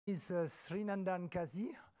is Srinandan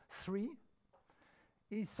Kazi, Sri.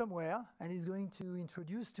 He's somewhere and he's going to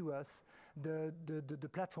introduce to us the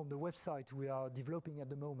platform, the website we are developing at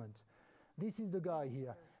the moment. This is the guy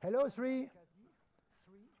here. Hello, Sri.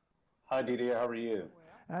 Hi, Didier. How are you?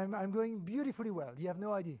 I'm going beautifully well. You have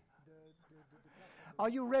no idea. Are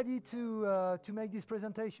you ready to make this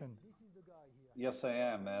presentation? Yes, I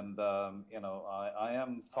am. And, I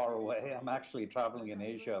am far away. I'm actually traveling in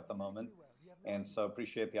Asia at the moment. And so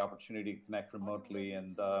appreciate the opportunity to connect remotely.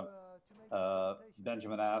 And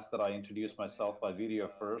Benjamin asked that I introduce myself by video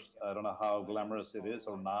first. I don't know how glamorous it is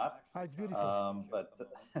or not. It's beautiful.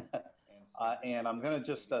 And I'm going to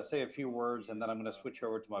just say a few words, and then I'm going to switch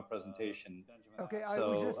over to my presentation. Okay,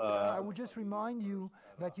 I would just remind you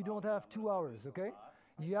that you don't have 2 hours, okay?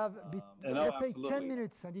 You have, let's say, 10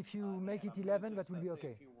 minutes, and if you make it 11, that will be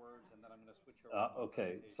okay.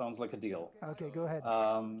 Okay, sounds like a deal. Okay, go ahead.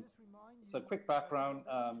 So quick background,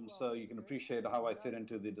 so you can appreciate how I fit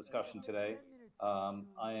into the discussion today.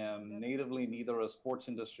 I am natively neither a sports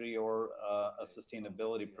industry or a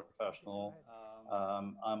sustainability professional.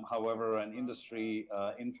 I'm, however, an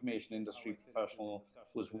information industry professional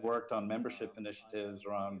who's worked on membership initiatives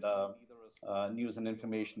around news and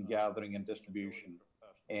information gathering and distribution.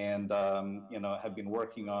 And, have been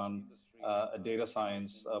working on a data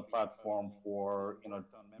science platform for,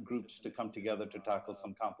 groups to come together to tackle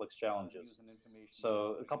some complex challenges.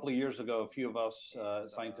 So a couple of years ago, a few of us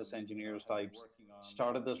scientists, engineers types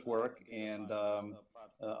started this work, and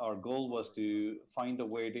our goal was to find a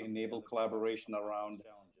way to enable collaboration around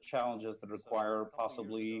challenges that require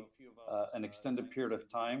possibly an extended period of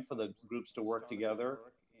time for the groups to work together.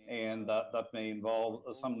 And that may involve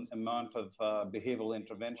some amount of behavioral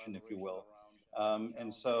intervention, if you will.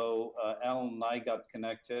 And so Alan and I got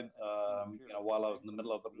connected, while I was in the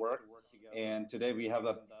middle of the work. And today we have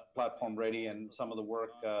that platform ready, and some of the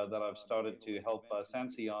work that I've started to help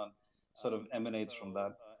SandSI on sort of emanates from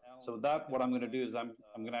that. So with that, what I'm going to do is I'm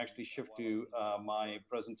going to actually shift to my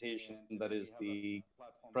presentation, that is the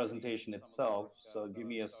presentation itself. So give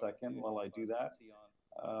me a second while I do that.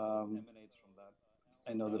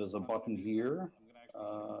 I know there's a button here,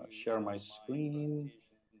 share my screen.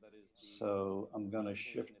 So I'm going to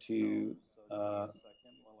shift to, I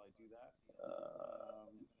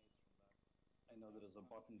know there's a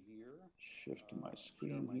button here, shift to my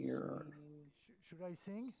screen here. Should I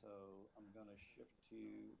sing? So I'm going to shift to,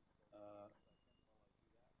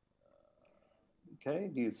 okay,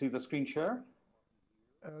 do you see the screen share?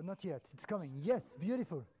 Not yet, it's coming. Yes,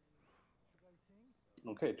 beautiful.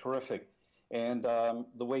 Okay, terrific. And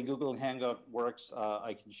the way Google Hangout works,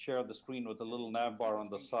 I can share the screen with a little nav bar on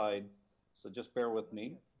the side. So just bear with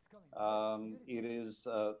me. It is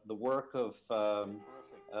the work of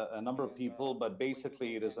a number of people, but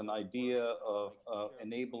basically it is an idea of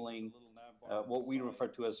enabling what we refer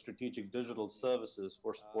to as strategic digital services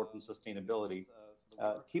for sport and sustainability.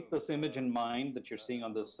 Keep this image in mind that you're seeing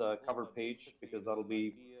on this cover page, because that'll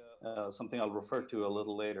be something I'll refer to a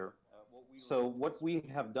little later. So what we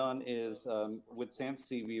have done is, with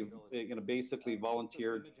SandSI, we've basically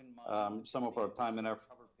volunteered some of our time and effort,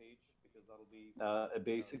 a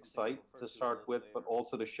basic site to start with, but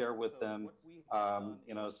also to share with them,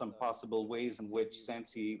 some possible ways in which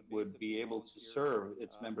SandSI would be able to serve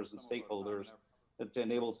its members and stakeholders to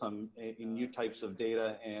enable some new types of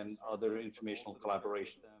data and other informational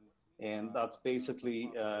collaboration. And that's basically,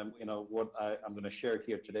 what I'm going to share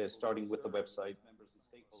here today, starting with the website.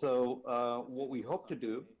 So what we hope to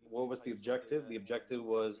do, what was the objective? The objective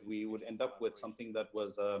was we would end up with something that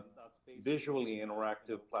was a visually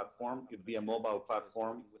interactive platform. It would be a mobile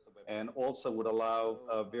platform, and also would allow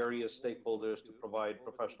various stakeholders to provide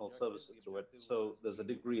professional services through it. So there's a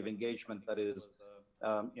degree of engagement that is,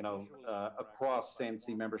 across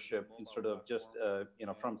SandSI membership instead of just,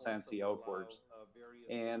 from SandSI outwards.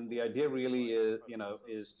 And the idea really is,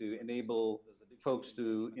 is to enable folks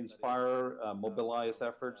to inspire, mobilize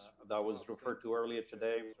efforts that was referred to earlier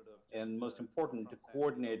today, and most important, to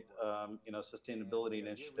coordinate, sustainability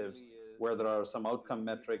initiatives where there are some outcome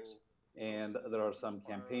metrics and there are some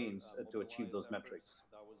campaigns to achieve those metrics.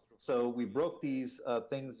 So we broke these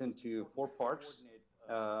things into 4 parts.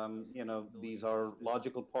 These are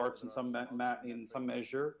logical parts in some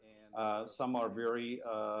measure. Some are very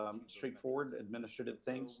straightforward administrative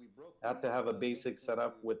things. Had to have a basic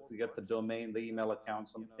setup to get the domain, the email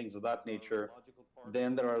accounts, and things of that nature.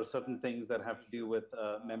 Then there are certain things that have to do with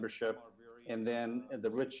membership, and then the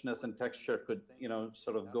richness and texture could,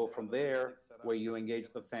 sort of go from there, where you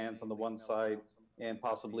engage the fans on the one side and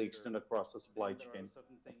possibly extend across the supply chain.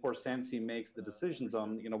 Of course, SandSI makes the decisions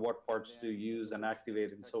on, what parts to use and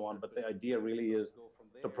activate and so on. But the idea really is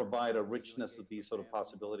to provide a richness of these sort of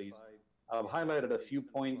possibilities. I've highlighted a few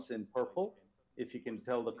points in purple, if you can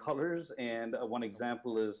tell the colors, and one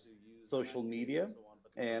example is social media.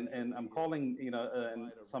 And I'm calling,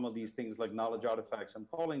 and some of these things like knowledge artifacts, I'm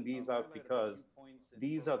calling these out because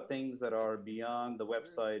these are things that are beyond the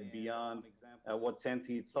website, beyond what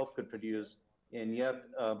SandSI itself could produce, and yet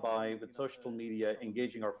with social media,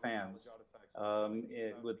 engaging our fans.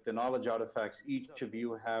 With the knowledge artifacts, each of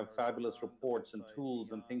you have fabulous reports and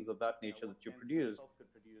tools and things of that nature that you produce.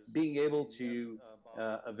 Being able to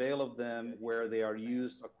avail of them where they are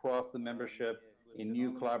used across the membership in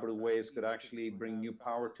new collaborative ways could actually bring new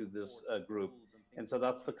power to this group. And so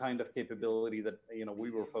that's the kind of capability that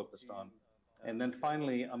we were focused on. And then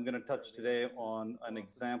finally, I'm going to touch today on an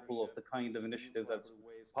example of the kind of initiative that's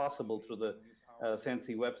possible through the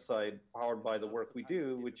SandSI website, powered by the work we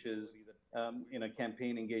do, which is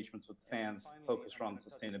campaign engagements with fans focused on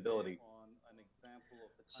sustainability.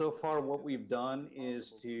 So far, what we've done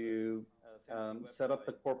is to set up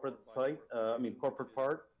the corporate site, corporate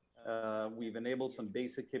part. We've enabled some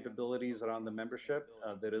basic capabilities around the membership.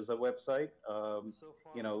 There is a website.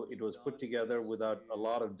 It was put together without a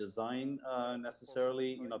lot of design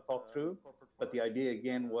necessarily, thought through. But the idea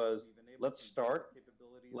again was, let's start.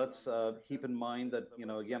 Let's keep in mind that,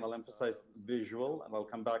 again, I'll emphasize visual, and I'll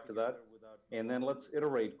come back to that. And then let's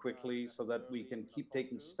iterate quickly so that we can keep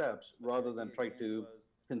taking steps rather than try to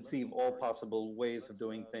conceive all possible ways of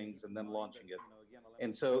doing things and then launching it.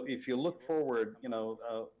 And so if you look forward,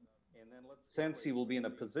 SandSI will be in a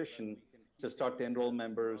position to start to enroll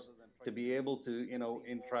members, to be able to,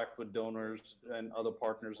 interact with donors and other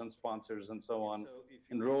partners and sponsors and so on,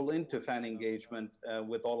 enroll into fan engagement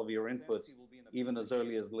with all of your inputs, even as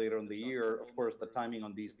early as later in the year. Of course, the timing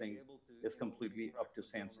on these things is completely up to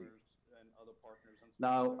SandSI.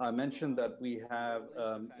 Now, I mentioned that we have,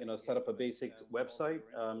 set up a basic website.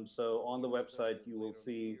 So on the website, you will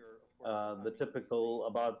see the typical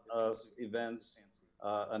About Us events,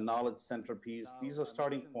 a knowledge centerpiece. These are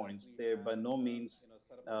starting points. They're by no means,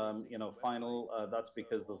 final. That's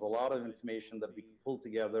because there's a lot of information that we can pull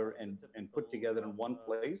together and put together in one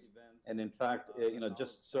place. And in fact,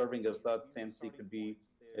 just serving as that, SandSI could be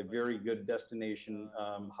a very good destination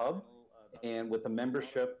hub. And with a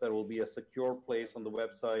membership, there will be a secure place on the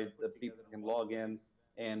website that people can log in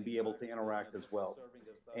and be able to interact as well.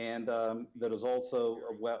 And there is also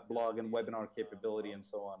a blog and webinar capability and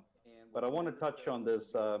so on. But I want to touch on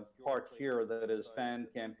this part here that is fan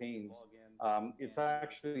campaigns. It's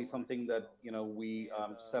actually something that we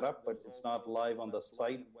set up, but it's not live on the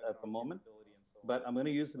site at the moment. But I'm going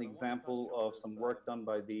to use an example of some work done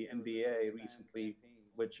by the NBA recently,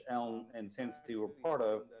 which Ellen and SandSI were part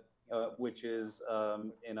of, which is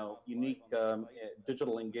unique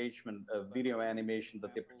digital engagement video animation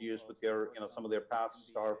that they produced with their some of their past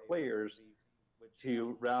star players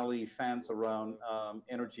to rally fans around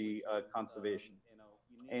energy conservation.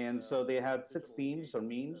 And so they had 6 themes or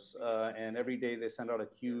memes, and every day they send out a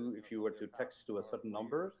queue if you were to text to a certain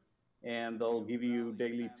number, and they'll give you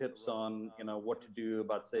daily tips on what to do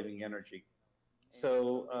about saving energy.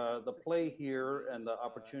 So the play here and the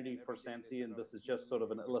opportunity for SandSI, and this is just sort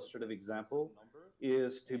of an illustrative example,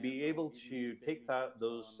 is to be able to take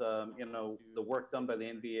those the work done by the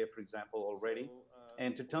NBA, for example, already,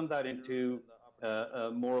 and to turn that into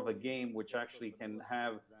more of a game, which actually can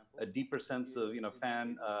have a deeper sense of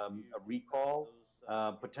fan recall,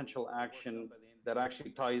 potential action that actually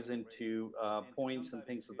ties into points and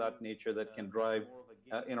things of that nature that can drive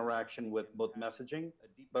interaction with both messaging,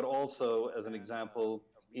 but also, as an example,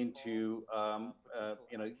 into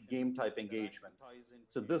game type engagement.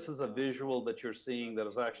 So this is a visual that you're seeing that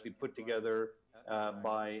is actually put together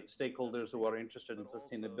by stakeholders who are interested in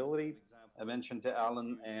sustainability. I mentioned to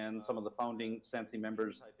Alan and some of the founding SandSI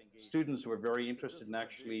members, students who are very interested in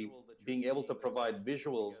actually being able to provide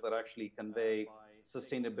visuals that actually convey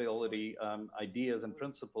sustainability ideas and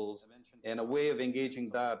principles, and a way of engaging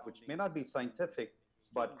that, which may not be scientific,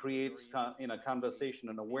 but creates conversation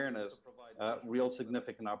and awareness, real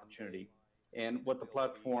significant opportunity. And what the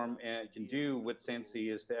platform can do with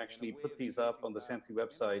SandSI is to actually put these up on the SandSI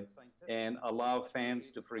website and allow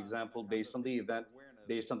fans to, for example, based on the event,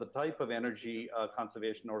 based on the type of energy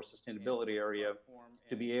conservation or sustainability area,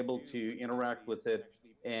 to be able to interact with it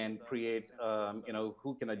and create,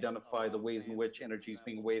 who can identify the ways in which energy is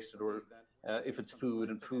being wasted, or if it's food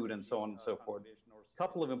and so on and so forth. A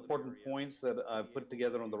couple of important points that I've put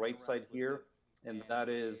together on the right side here, and that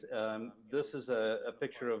is, this is a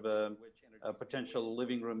picture of a potential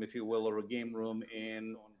living room, if you will, or a game room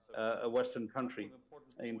in a Western country.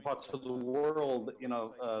 In parts of the world,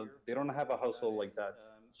 they don't have a household like that.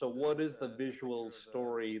 So what is the visual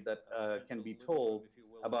story that can be told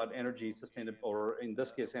about energy sustainability, or in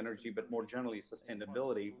this case, energy, but more generally,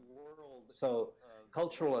 sustainability? So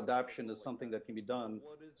cultural adaptation is something that can be done.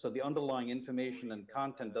 So the underlying information and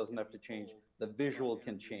content doesn't have to change. The visual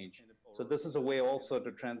can change. So this is a way also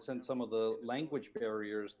to transcend some of the language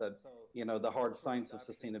barriers that, the hard science of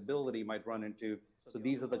sustainability might run into. So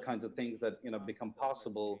these are the kinds of things that, become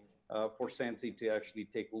possible for SandSI to actually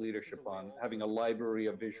take leadership on, having a library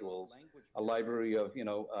of visuals, a library of,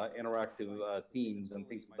 interactive themes and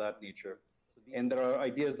things of that nature. And there are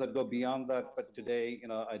ideas that go beyond that, but today,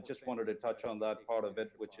 I just wanted to touch on that part of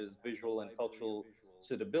it, which is visual and cultural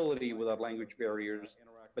suitability without language barriers.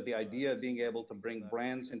 But the idea of being able to bring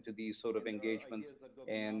brands into these sort of engagements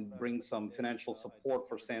and bring some financial support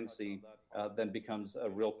for SandSI then becomes a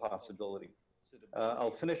real possibility. I'll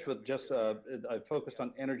finish with just, I focused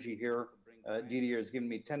on energy here. Didier has given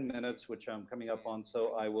me 10 minutes, which I'm coming up on,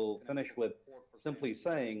 so I will finish with simply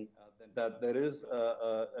saying that there is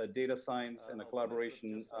a data science and a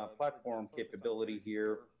collaboration platform capability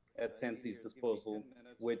here at SandSI's disposal,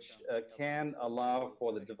 which can allow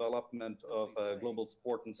for the development of a global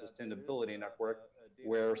sport and sustainability network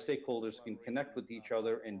where stakeholders can connect with each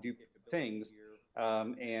other and do things.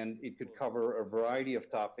 And it could cover a variety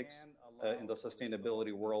of topics in the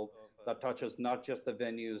sustainability world that touches not just the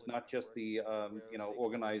venues, not just the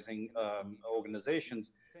organizing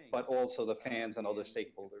organizations, but also the fans and other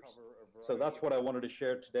stakeholders. So that's what I wanted to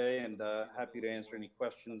share today, and happy to answer any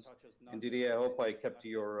questions. And Didier, I hope I kept to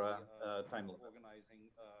your time limit.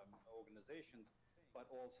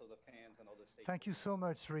 Thank you so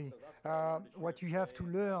much, Sri. What you have to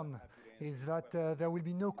learn is that there will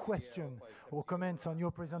be no question or comments on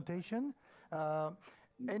your presentation.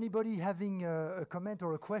 Anybody having a comment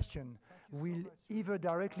or a question will either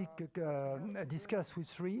directly discuss with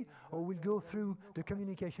Sri, or will go through the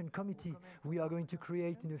communication committee we are going to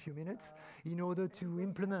create in a few minutes in order to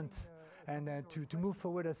implement and to move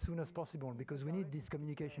forward as soon as possible, because we need this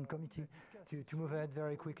communication committee to move ahead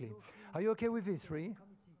very quickly. Are you okay with this, Sri?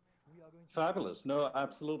 Fabulous. No,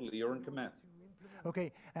 absolutely. You're in command.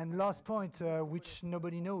 Okay, and last point, which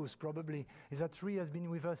nobody knows probably, is that Sri has been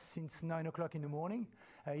with us since 9 o'clock in the morning.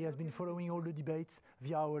 He has been following all the debates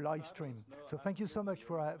via our live stream. So thank you so much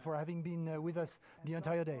for having been with us the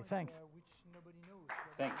entire day. Thanks.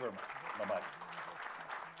 Thank you very much. Bye-bye.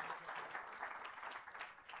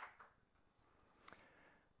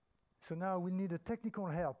 So now we need a technical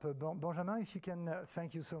help. Benjamin, if you can,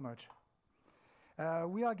 thank you so much.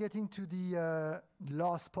 We are getting to the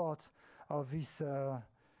last part of this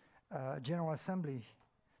General Assembly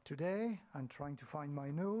today. I'm trying to find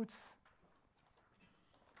my notes.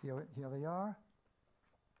 Here they are.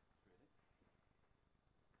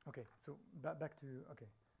 Okay, so back to, okay.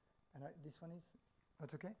 And this one is,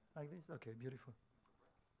 that's okay? Like this? Okay, beautiful.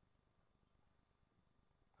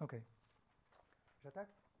 Okay. J'attaque?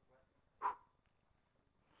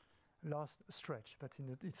 Last stretch, but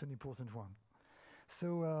it's an important one.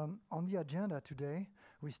 So on the agenda today,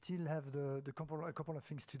 we still have a couple of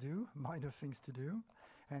things to do, minor things to do,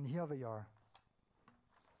 and here they are,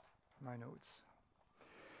 my notes.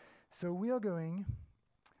 So we are going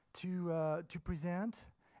to present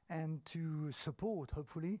and to support,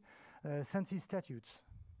 hopefully, SandSI Statutes.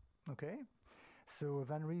 Okay? So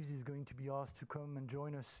Van Reeves is going to be asked to come and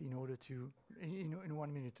join us in order to, in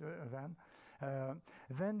 1 minute, Van.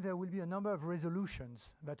 Then there will be a number of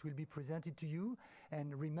resolutions that will be presented to you.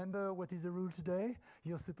 And remember, what is the rule today?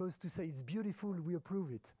 You're supposed to say, it's beautiful, we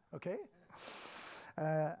approve it. Okay?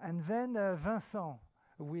 And then Vincent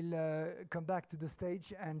will come back to the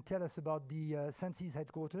stage and tell us about the SandSI's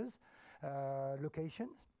headquarters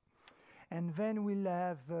locations. And then we'll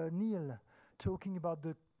have Neil talking about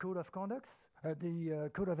the code of conduct,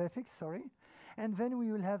 the code of ethics, sorry. And then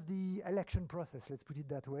we will have the election process, let's put it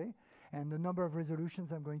that way, and a number of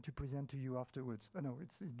resolutions I'm going to present to you afterwards. Oh, no,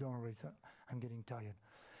 it's done already, so I'm getting tired.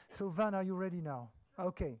 So Van, are you ready now?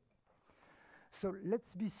 Okay. So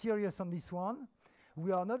let's be serious on this one.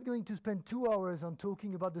 We are not going to spend 2 hours on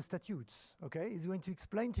talking about the statutes, okay? He's going to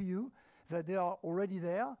explain to you that they are already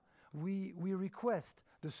there. We request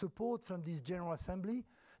the support from this General Assembly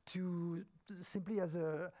to simply as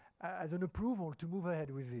an approval to move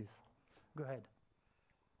ahead with this. Go ahead.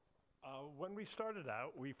 When we started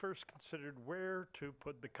out, we first considered where to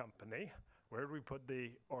put the company, where do we put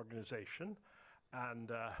the organization, and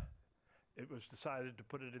it was decided to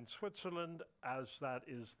put it in Switzerland, as that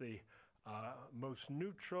is the most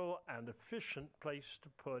neutral and efficient place to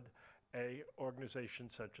put a organization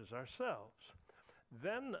such as ourselves.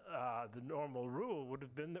 Then the normal rule would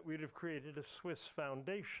have been that we'd have created a Swiss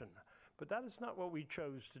foundation, But that is not what we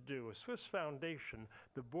chose to do. A Swiss foundation,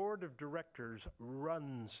 the board of directors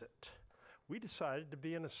runs it. We decided to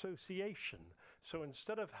be an association. So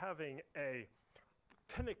instead of having a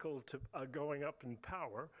pinnacle to going up in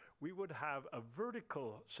power, we would have a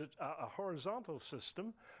a horizontal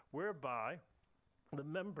system whereby the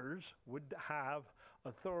members would have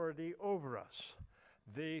authority over us.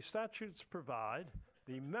 The statutes provide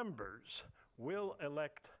the members will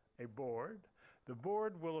elect a board. The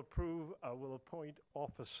board will appoint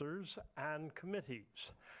officers and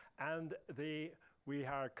committees. And we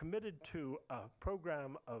are committed to a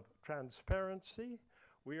program of transparency.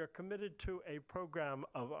 We are committed to a program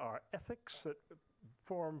of our ethics that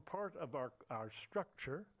form part of our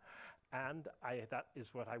structure. And that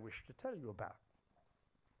is what I wish to tell you about.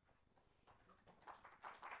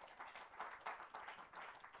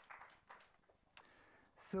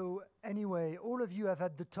 So anyway, all of you have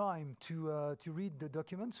had the time to read the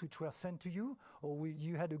documents which were sent to you, or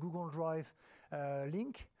you had a Google Drive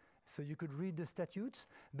link, so you could read the statutes.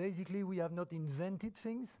 Basically, we have not invented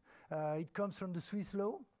things. It comes from the Swiss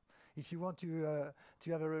law. If you want to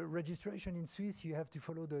have a registration in Swiss, you have to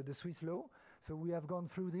follow the Swiss law. So we have gone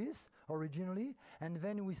through this originally, and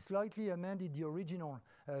then we slightly amended the original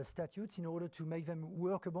statutes in order to make them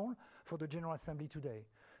workable for the General Assembly today.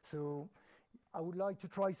 So I would like to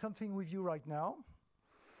try something with you right now.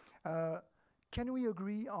 Can we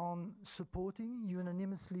agree on supporting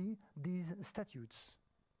unanimously these statutes?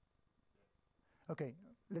 Okay,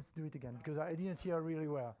 let's do it again, because I didn't hear really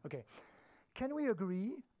well. Okay. Can we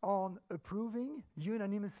agree on approving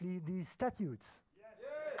unanimously these statutes?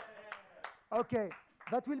 Yes. Okay,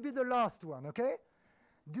 that will be the last one, okay?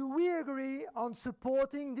 Do we agree on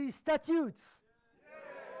supporting these statutes?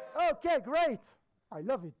 Yes. Okay, great. I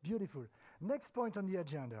love it, beautiful. Next point on the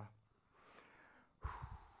agenda.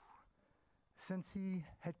 SandSI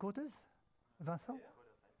headquarters? Vincent?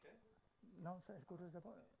 No, headquarters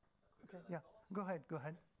d'abord? Okay, yeah, go ahead.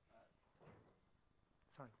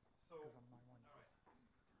 Sorry.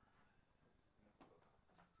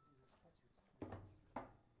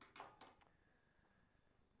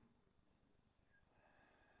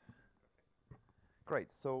 Great,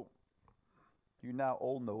 so you now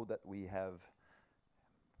all know that we have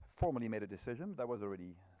formally made a decision, that was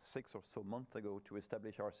already 6 or so months ago, to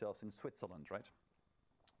establish ourselves in Switzerland, right?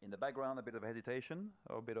 In the background, a bit of hesitation,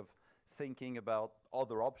 a bit of thinking about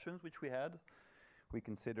other options which we had. We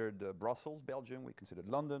considered Brussels, Belgium, we considered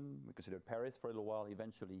London, we considered Paris for a little while,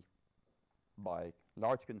 eventually, by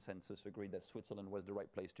large consensus, agreed that Switzerland was the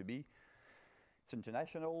right place to be. It's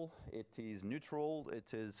international, it is neutral,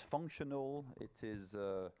 it is functional, it is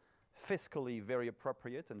fiscally very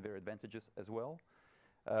appropriate and very advantageous as well.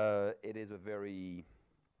 It is a very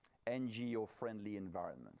NGO-friendly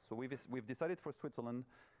environment. So we've decided for Switzerland,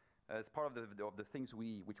 as part of the things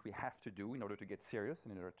which we have to do in order to get serious,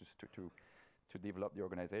 in order to develop the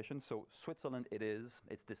organization. So Switzerland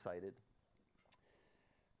it's decided.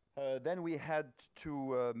 Then we had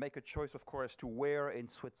to make a choice, of course, to where in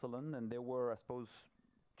Switzerland, and there were, I suppose,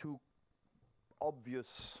 2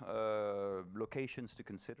 obvious locations to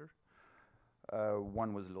consider.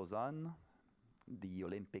 One was Lausanne, the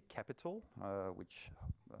Olympic capital, which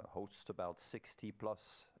hosts about 60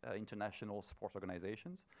 plus international sport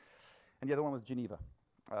organizations. And the other one was Geneva,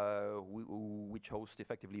 which hosts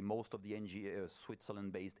effectively most of the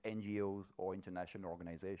Switzerland-based NGOs or international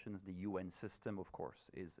organizations. The UN system, of course,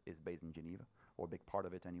 is based in Geneva, or a big part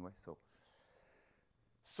of it anyway.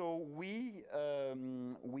 So we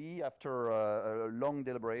after a long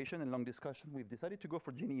deliberation and long discussion, we've decided to go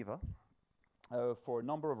for Geneva for a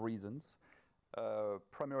number of reasons.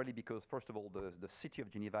 Primarily because, first of all, the city of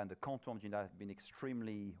Geneva and the canton of Geneva have been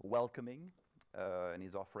extremely welcoming and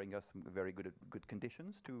is offering us some very good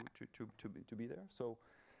conditions to be there. So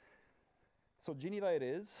Geneva it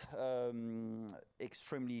is,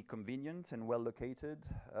 extremely convenient and well located.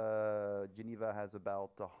 Geneva has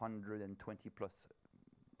about 120 plus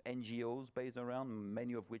NGOs based around,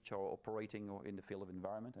 many of which are operating in the field of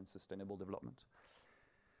environment and sustainable development.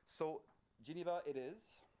 So Geneva it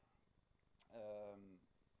is.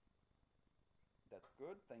 That's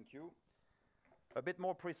good, thank you. A bit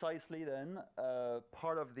more precisely then,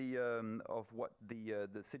 part of what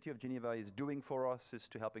the city of Geneva is doing for us is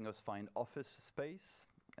to helping us find office space.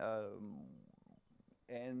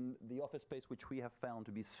 And the office space which we have found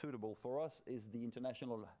to be suitable for us is the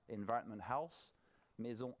International Environment House,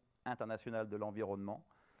 Maison Internationale de l'Environnement,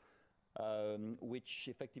 which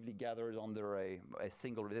effectively gathers under a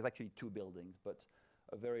single, there's actually 2 buildings, but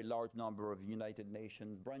a very large number of United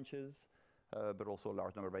Nations branches, but also a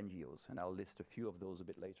large number of NGOs, and I'll list a few of those a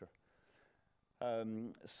bit later.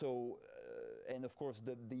 So And of course,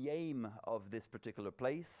 the aim of this particular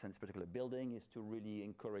place and this particular building is to really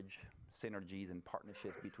encourage synergies and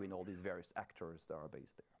partnerships between all these various actors that are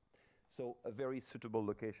based there. So a very suitable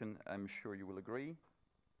location, I'm sure you will agree.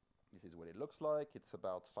 This is what it looks like. It's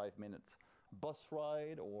about 5-minute bus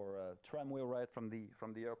ride or a tramway ride from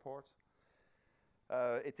the airport.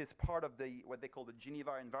 It is part of what they call the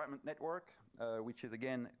Geneva Environment Network, which is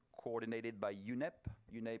again coordinated by UNEP.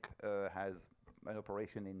 UNEP has an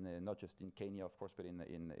operation in not just in Kenya, of course, but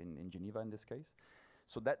in Geneva in this case.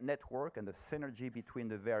 So that network and the synergy between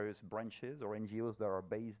the various branches or NGOs that are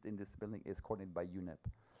based in this building is coordinated by UNEP.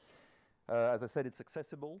 As I said, it's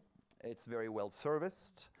accessible, it's very well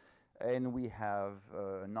serviced, and we have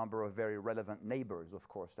a number of very relevant neighbors, of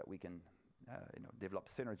course, that we can develop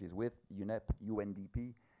synergies with: UNEP,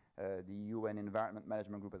 UNDP, the UN Environment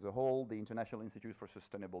Management Group as a whole, the International Institute for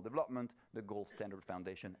Sustainable Development, the Gold Standard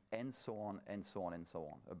Foundation, and so on, and so on, and so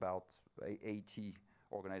on. About 80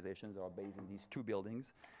 organizations are based in these two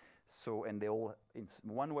buildings. So, and they all, in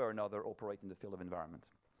one way or another, operate in the field of environment.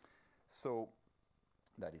 So,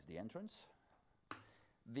 that is the entrance.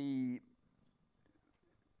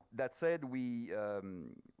 That said,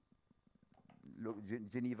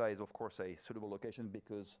 Geneva is, of course, a suitable location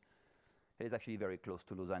because it is actually very close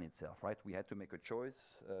to Lausanne itself, right? We had to make a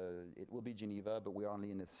choice. It will be Geneva, but we're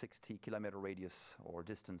only in a 60-kilometer radius or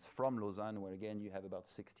distance from Lausanne, where, again, you have about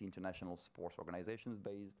 60 international sports organizations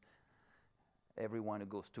based. Everyone who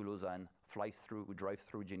goes to Lausanne flies through, drives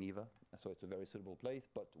through Geneva, so it's a very suitable place,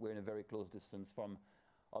 but we're in a very close distance from,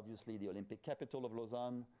 obviously, the Olympic capital of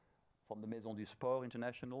Lausanne, from the Maison du Sport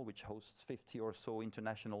International, which hosts 50 or so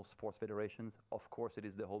international sports federations. Of course, it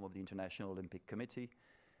is the home of the International Olympic Committee.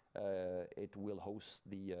 It will host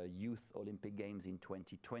the Youth Olympic Games in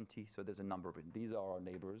 2020, so there's a number of it. These are our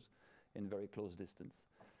neighbors in very close distance.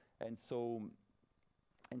 And so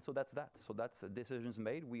that's that. So that's decisions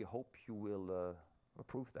made. We hope you will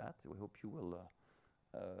approve that. We hope you will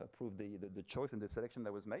approve the choice and the selection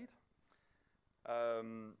that was made.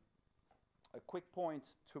 A quick point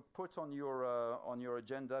to put on your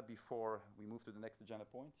agenda before we move to the next agenda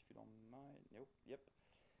point, if you don't mind. Nope. Yep.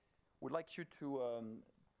 We'd like you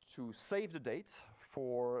to save the date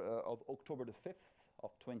of October the 5th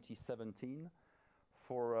of 2017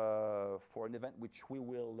 for an event which we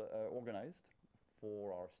will organize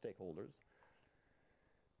for our stakeholders.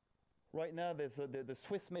 Right now, there's the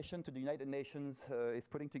Swiss mission to the United Nations is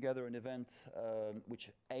putting together an event which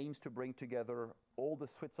aims to bring together all the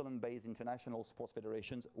Switzerland-based international sports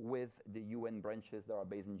federations with the UN branches that are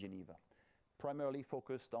based in Geneva, primarily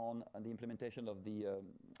focused on the implementation of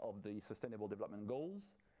the Sustainable Development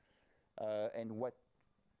Goals. And what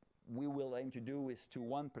we will aim to do is to,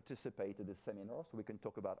 one, participate in this seminar, so we can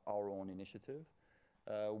talk about our own initiative.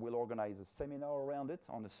 We'll organize a seminar around it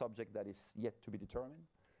on a subject that is yet to be determined.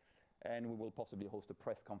 And we will possibly host a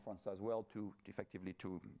press conference as well to effectively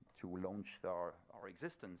to launch our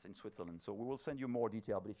existence in Switzerland. So we will send you more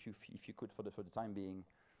detail, but if you could for the time being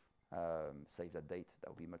save that date, that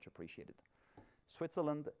would be much appreciated.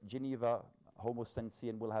 Switzerland, Geneva, home of SandSI,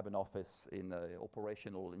 and we'll have an office in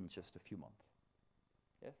operational in just a few months.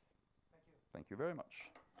 Yes? Thank you. Thank you very much.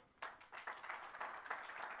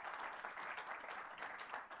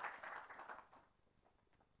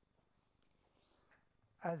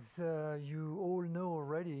 As you all know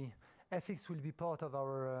already, ethics will be part of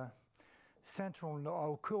our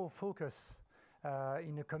our core focus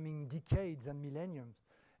in the coming decades and millenniums.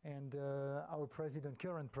 And our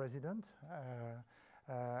current president,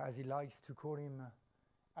 as he likes to call him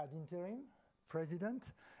ad interim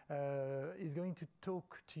president, is going to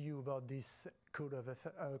talk to you about this code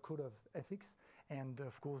of ethics and,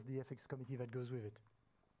 of course, the ethics committee that goes with it.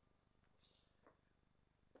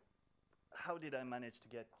 How did I manage to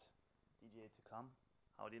get DJ to come?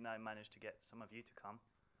 How did I manage to get some of you to come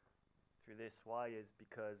through this? Why is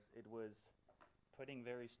because it was putting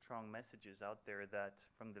very strong messages out there that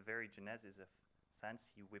from the very genesis of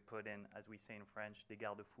SandSI, we put in, as we say in French, des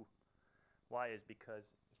garde-fous. Why is because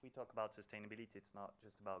if we talk about sustainability, it's not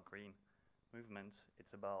just about green movements,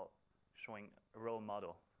 it's about showing a role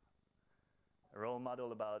model. A role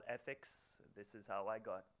model about ethics. This is how I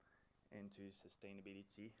got into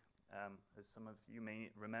sustainability. As some of you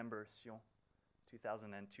may remember, Sion,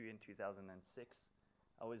 2002 and 2006,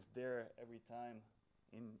 I was there every time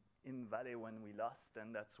in Valais when we lost,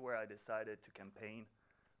 and that's where I decided to campaign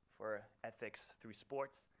for ethics through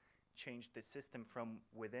sports, change the system from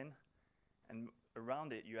within, and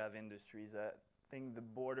around it you have industries that think the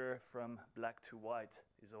border from black to white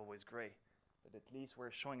is always gray, but at least we're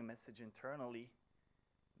showing a message internally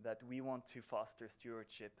that we want to foster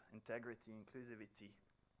stewardship, integrity, inclusivity,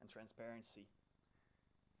 and transparency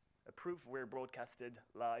a proof we're broadcasted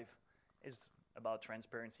live is about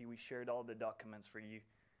transparency. We shared all the documents for you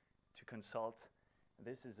to consult.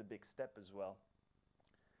 This is a big step as well.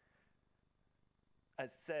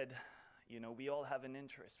 As said, you know, we all have an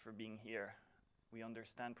interest for being here. We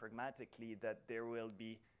understand pragmatically that there will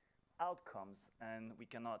be outcomes and we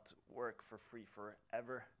cannot work for free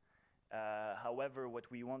forever. However, what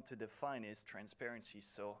we want to define is transparency,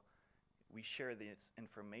 so we share this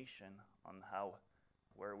information on how,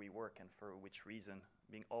 where we work and for which reason,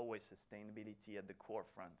 being always sustainability at the core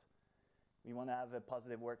front. We want to have a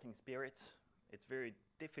positive working spirit. It's very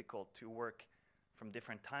difficult to work from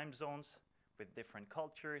different time zones, with different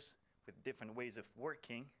cultures, with different ways of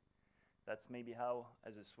working. That's maybe how,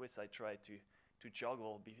 as a Swiss, I try to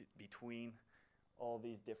juggle between all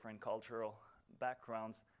these different cultural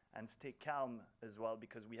backgrounds and stay calm as well,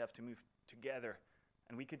 because we have to move together.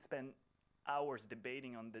 And we could spend hours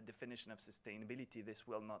debating on the definition of sustainability. This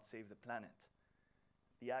will not save the planet.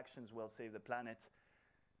 The actions will save the planet.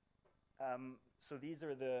 So these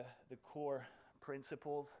are the core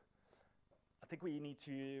principles. I think we need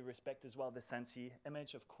to respect as well the SandSI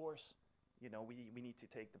image, of course. You know, we need to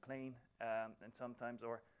take the plane, and sometimes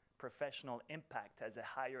our professional impact has a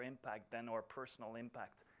higher impact than our personal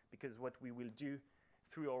impact, because what we will do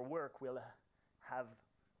through our work will have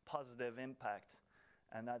positive impact.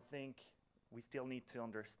 And I think we still need to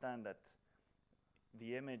understand that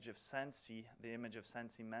the image of SandSI, the image of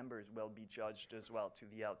SandSI members will be judged as well to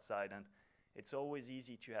the outside. And it's always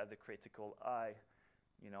easy to have the critical eye.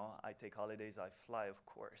 You know, I take holidays, I fly, of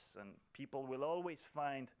course. And people will always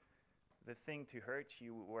find the thing to hurt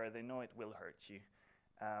you where they know it will hurt you.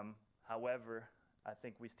 However, I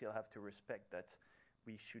think we still have to respect that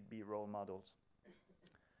we should be role models.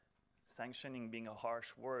 Sanctioning being a harsh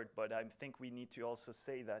word, but I think we need to also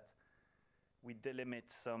say that we delimit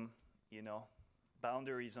some, you know,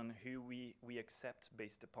 boundaries on who we accept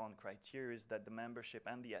based upon criteria that the membership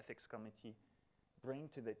and the ethics committee bring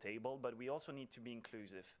to the table, but we also need to be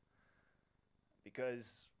inclusive,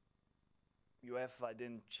 because UEFA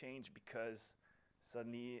didn't change because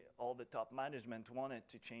suddenly all the top management wanted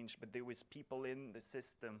to change, but there was people in the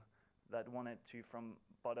system that wanted to, from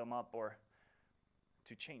bottom up, or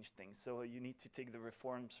to change things. So you need to take the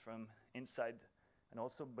reforms from inside, and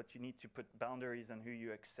also, but you need to put boundaries on who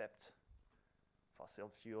you accept. Fossil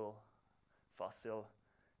fuel, fossil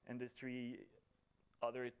industry,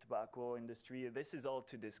 other tobacco industry. This is all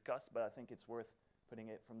to discuss, but I think it's worth putting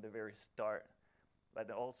it from the very start.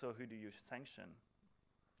 But also, who do you sanction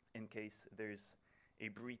in case there's a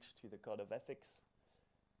breach to the code of ethics?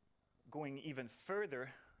 Going even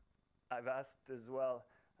further, I've asked as well,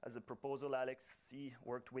 as a proposal, Alex C.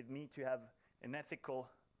 worked with me to have an ethical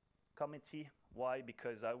committee. Why?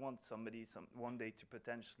 Because I want somebody one day to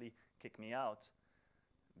potentially kick me out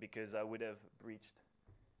because I would have breached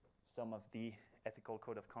some of the ethical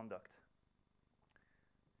code of conduct.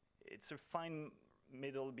 It's a fine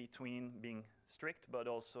middle between being strict but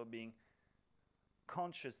also being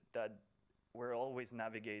conscious that we're always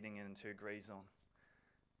navigating into a gray zone.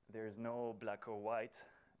 There's no black or white,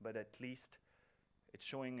 but at least it's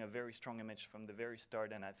showing a very strong image from the very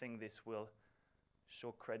start, and I think this will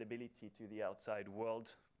show credibility to the outside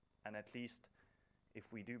world, and at least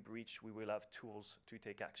if we do breach, we will have tools to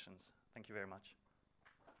take actions. Thank you very much.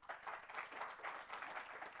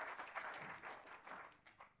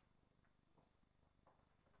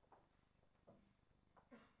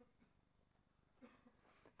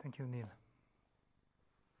 Thank you, Neil.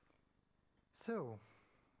 So,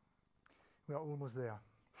 we are almost there.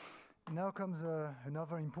 Now comes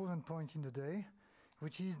another important point in the day,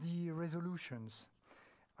 which is the resolutions.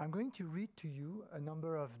 I'm going to read to you a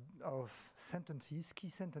number of sentences, key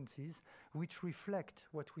sentences, which reflect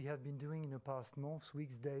what we have been doing in the past months,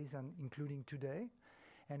 weeks, days, and including today.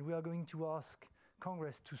 And we are going to ask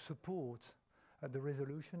Congress to support the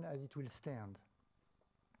resolution as it will stand.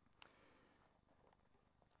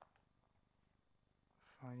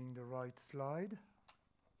 Finding the right slide.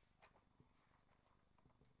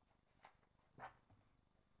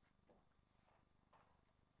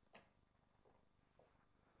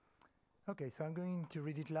 Okay, so I'm going to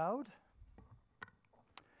read it loud.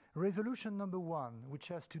 Resolution number 1, which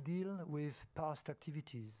has to deal with past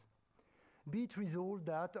activities. Be it resolved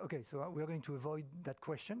that, okay, so we're going to avoid that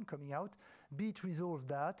question coming out. Be it resolved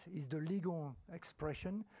that is the legal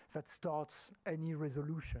expression that starts any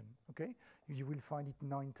resolution, okay? You will find it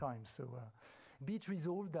 9 times, so be it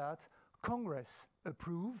resolved that Congress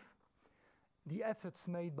approve the efforts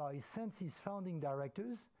made by SandSI's founding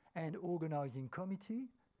directors and organizing committee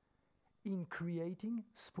in creating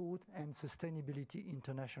Sport and Sustainability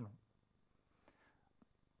International.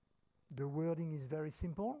 The wording is very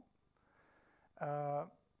simple.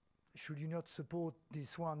 Should you not support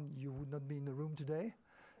this one, you would not be in the room today.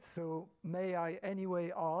 So may I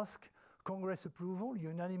anyway ask Congress approval,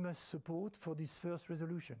 unanimous support for this first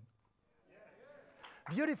resolution?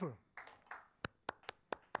 Yes. Beautiful.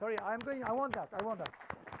 Sorry, I want that.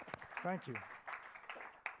 Thank you.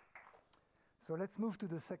 So let's move to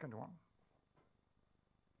the second one.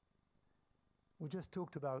 We just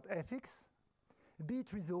talked about ethics. Be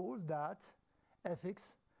it resolved that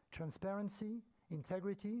ethics, transparency,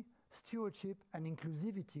 integrity, stewardship, and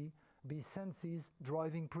inclusivity be SandSI's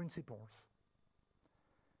driving principles.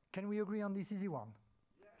 Can we agree on this easy one?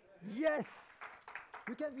 Yes!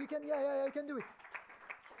 You can do it.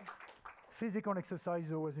 Physical exercise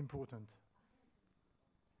is always important.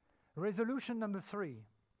 Resolution number 3.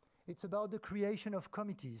 It's about the creation of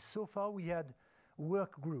committees. So far we had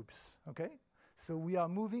work groups, okay? So we are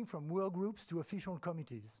moving from work groups to official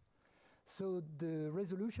committees. So the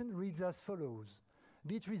resolution reads as follows.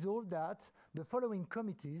 Be it resolved that the following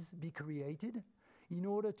committees be created in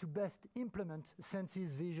order to best implement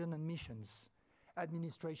SandSI's vision and missions.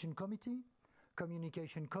 Administration Committee,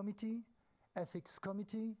 Communication Committee, Ethics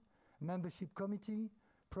Committee, Membership Committee,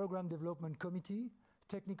 Program Development Committee,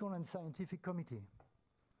 Technical and Scientific Committee.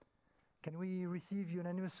 Can we receive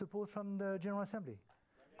unanimous support from the General Assembly?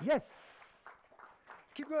 Yes!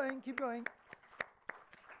 Keep going.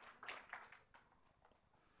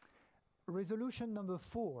 Resolution number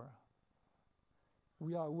 4.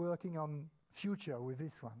 We are working on future with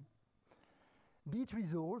this one. Be it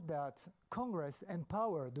resolved that Congress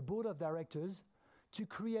empower the Board of Directors to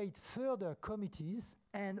create further committees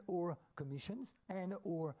and/or commissions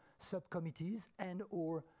and/or subcommittees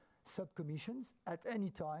and/or subcommissions at any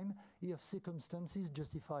time if circumstances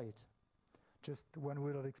justify it. Just one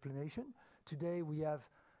word of explanation. Today we have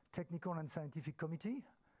Technical and Scientific Committee.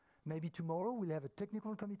 Maybe tomorrow we'll have a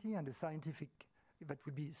technical committee and a scientific, that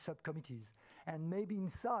will be subcommittees. And maybe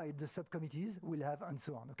inside the subcommittees we'll have and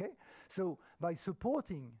so on, okay? So by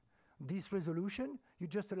supporting this resolution, you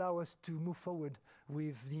just allow us to move forward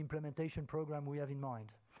with the implementation program we have in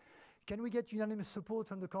mind. Can we get unanimous support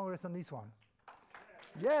from the Congress on this one?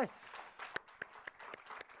 Yes!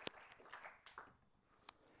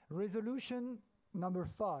 Resolution number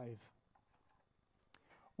 5.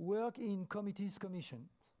 Work in committees,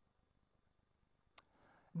 commissions.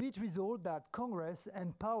 Be it resolved that Congress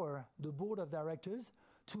empower the Board of Directors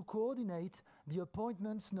to coordinate the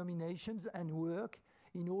appointments, nominations, and work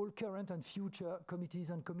in all current and future committees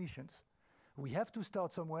and commissions. We have to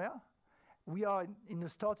start somewhere. We are in a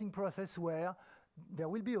starting process where there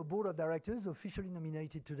will be a Board of Directors officially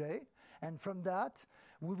nominated today, and from that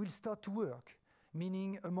we will start to work,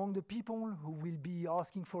 meaning among the people who will be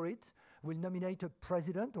asking for it, we'll nominate a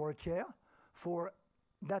president or a chair for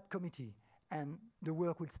that committee, and the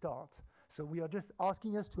work will start. So we are just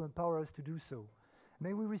asking us to empower us to do so.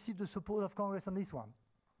 May we receive the support of Congress on this one?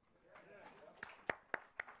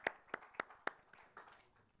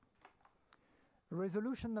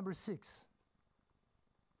 Resolution number 6.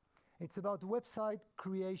 It's about website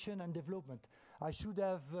creation and development. I should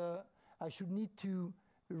need to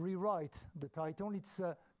rewrite the title. It's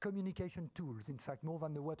communication tools, in fact, more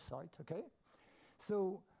than the website, okay?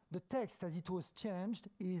 So the text as it was changed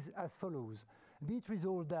is as follows. Be it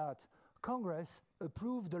resolved that Congress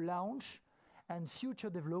approve the launch and future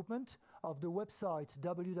development of the website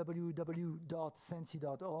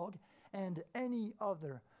www.sandsi.org and any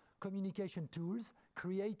other communication tools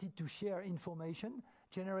created to share information,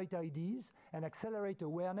 generate ideas, and accelerate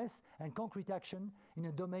awareness and concrete action in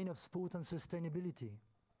a domain of sport and sustainability.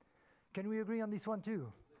 Can we agree on this one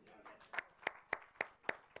too?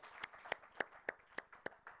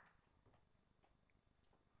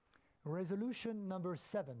 Resolution number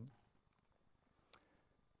 7,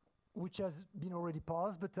 which has been already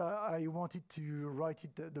passed, but I wanted to write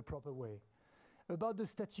it the proper way. About the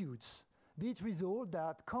statutes, be it resolved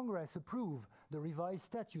that Congress approve the revised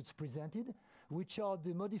statutes presented, which are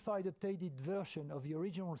the modified, updated version of the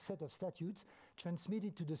original set of statutes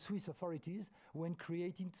transmitted to the Swiss authorities when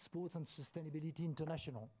creating Sport and Sustainability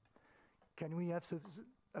International. Can we have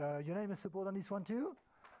unanimous support on this one too?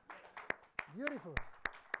 Beautiful.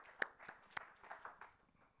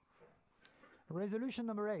 Resolution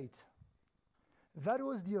number 8. That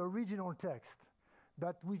was the original text,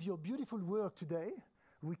 but with your beautiful work today,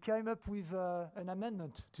 we came up with an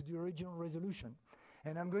amendment to the original resolution.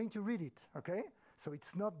 And I'm going to read it, okay? So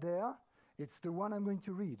it's not there, it's the one I'm going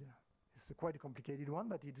to read. It's quite a complicated one,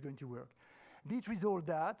 but it's going to work. Be it resolved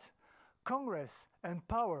that Congress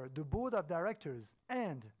empower the Board of Directors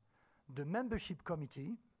and the Membership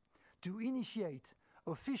Committee to initiate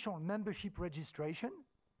official membership registration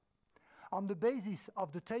on the basis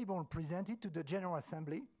of the table presented to the General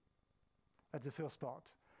Assembly. That's the first part.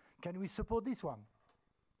 Can we support this one?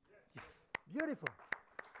 Yes. Beautiful.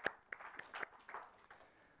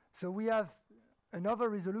 So we have another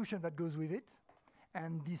resolution that goes with it,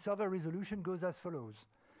 and this other resolution goes as follows.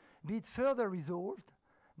 Be it further resolved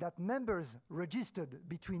that members registered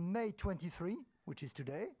between May 23, which is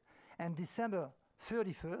today, and December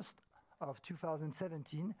 31st of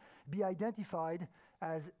 2017 be identified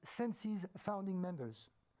as SandSI's founding members.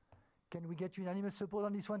 Can we get unanimous support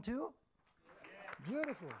on this one too? Yeah.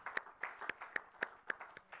 Beautiful.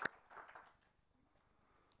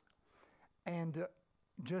 And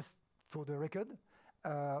just for the record,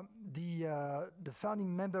 the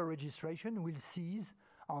founding member registration will cease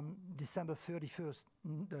on December 31st,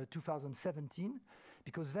 2017,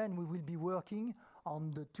 because then we will be working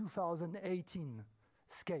on the 2018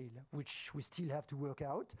 scale, which we still have to work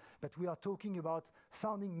out, but we are talking about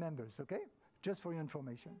founding members, okay? Just for your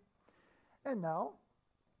information. And now,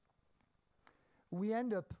 we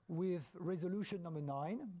end up with resolution number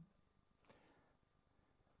 9.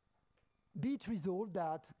 Be it resolved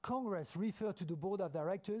that Congress refer to the Board of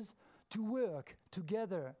Directors to work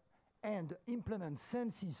together and implement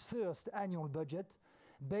SandSI's first annual budget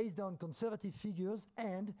based on conservative figures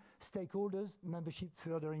and stakeholders' membership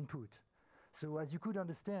further input. So as you could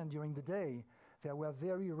understand during the day, there were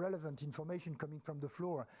very relevant information coming from the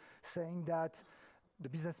floor saying that the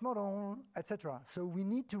business model, etc. So we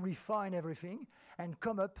need to refine everything and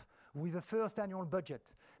come up with a first annual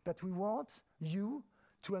budget. But we want you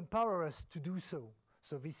to empower us to do so.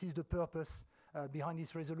 So this is the purpose behind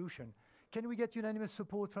this resolution. Can we get unanimous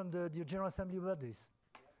support from the General Assembly about this?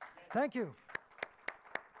 Thank you.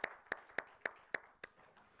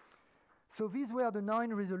 So these were the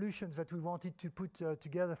 9 resolutions that we wanted to put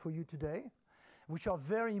together for you today, which are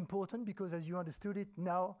very important because, as you understood it,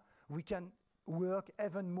 now we can work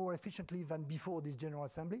even more efficiently than before this General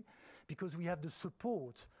Assembly because we have the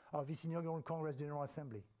support of this Inaugural Congress General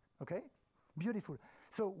Assembly. Okay? Beautiful.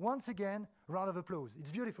 So once again, round of applause.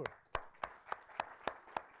 It's beautiful.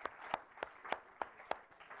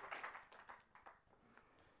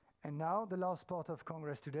 And now the last part of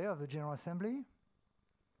Congress today, of the General Assembly,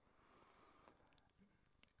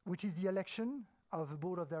 which is the election of the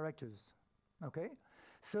Board of Directors. Okay?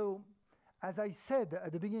 So, as I said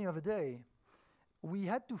at the beginning of the day, we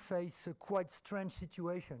had to face a quite strange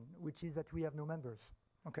situation, which is that we have no members.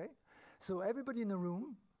 Okay? So everybody in the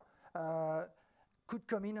room could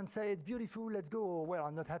come in and say, it's beautiful, let's go, or well,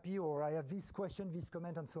 I'm not happy, or I have this question, this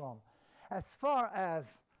comment, and so on. As far as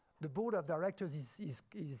the Board of Directors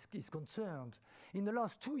is concerned, in the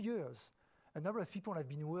last 2 years, a number of people have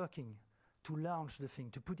been working to launch the thing,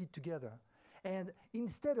 to put it together. And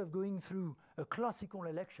instead of going through a classical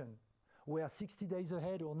election, where 60 days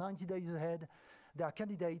ahead or 90 days ahead, there are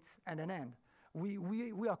candidates and an end,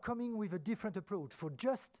 we are coming with a different approach for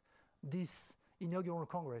just this inaugural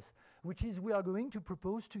Congress, which is we are going to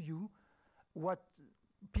propose to you what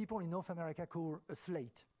people in North America call a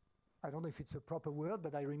slate. I don't know if it's a proper word,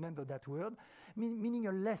 but I remember that word, meaning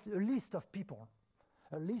a list of people.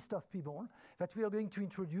 A list of people that we are going to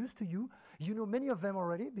introduce to you. You know many of them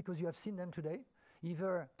already because you have seen them today,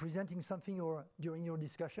 either presenting something or during your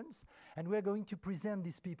discussions. And we're going to present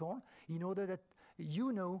these people in order that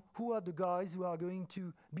you know who are the guys who are going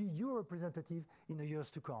to be your representative in the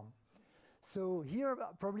years to come. So here,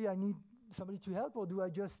 probably I need somebody to help, or do I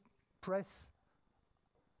just press?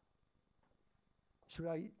 Should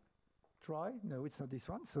I try? No, it's not this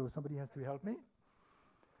one, so somebody has to help me.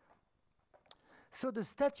 So the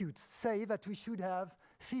statutes say that we should have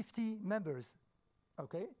 50 members,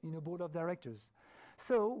 okay, in a Board of Directors.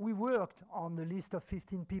 So we worked on the list of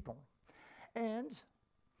 15 people. And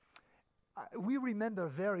we remember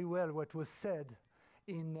very well what was said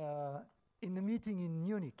in the meeting in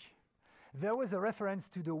Munich. There was a reference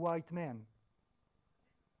to the white man.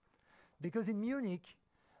 Because in Munich,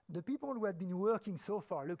 the people who had been working so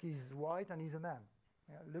far, look, he's white and he's a man.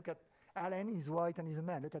 Yeah, look at Alan, he's white and he's a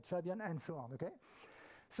man. Look at Fabian, and so on, okay?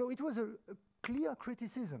 So it was a clear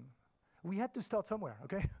criticism. We had to start somewhere,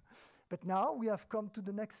 okay? But now we have come to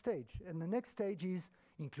the next stage. And the next stage is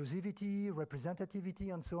inclusivity,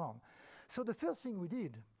 representativity, and so on. So the first thing we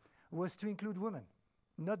did was to include women.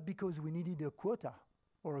 Not because we needed a quota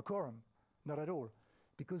or a quorum, not at all.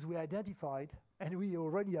 Because we identified, and we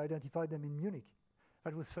already identified them in Munich.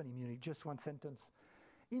 That was funny, Munich, just one sentence.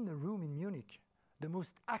 In the room in Munich, the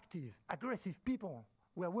most active, aggressive people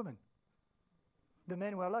were women. The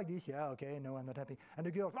men were like this, yeah, okay, no, I'm not happy. And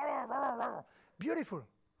the girls, rah, rah, rah, beautiful.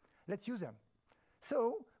 Let's use them.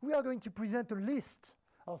 So we are going to present a list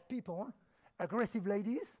of people, aggressive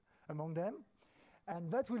ladies among them,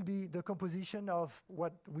 and that will be the composition of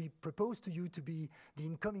what we propose to you to be the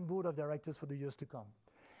incoming board of directors for the years to come.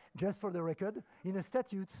 Just for the record, in the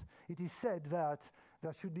statutes, it is said that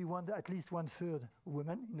there should be at least 1/3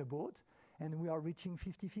 women in the board, and we are reaching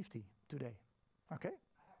 50-50 today. Okay?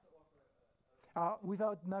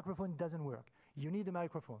 Without microphone, it doesn't work. You need a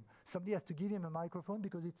microphone. Somebody has to give him a microphone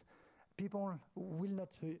because people will not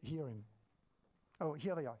hear him. Oh,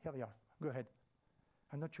 here they are. Go ahead.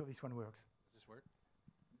 I'm not sure this one works. Does this work?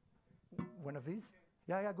 One of these?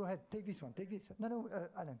 Yeah, go ahead. Take this one. No,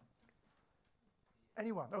 Alan.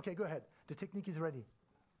 Anyone? Okay, go ahead. The technique is ready.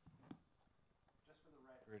 Just for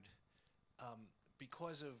the record,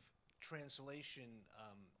 because of translation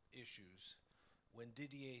issues, when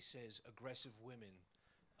Didier says aggressive women,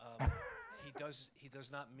 he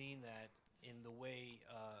does not mean that in the way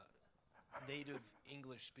native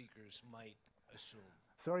English speakers might assume.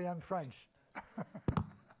 Sorry, I'm French.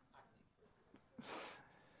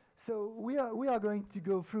 So we are going to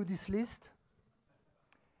go through this list.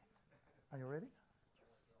 Are you ready?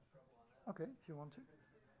 Okay, if you want to.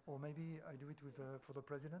 Or maybe I do it with for the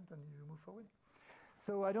president and you move forward.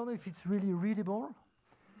 So I don't know if it's really readable,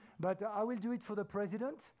 but I will do it for the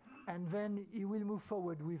president and then he will move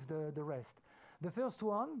forward with the rest. The first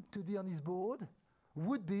one to be on his board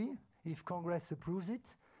would be, if Congress approves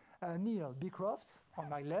it, Neil Beecroft, on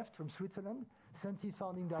my left, from Switzerland, SandSI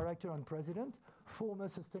founding director and president, former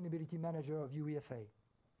sustainability manager of UEFA.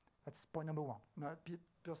 That's point number one.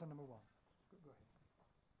 Person number one. Go ahead.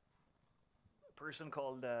 A person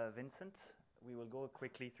called Vincent. We will go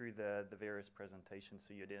quickly through the various presentations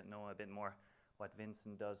so you didn't know a bit more what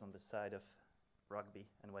Vincent does on the side of rugby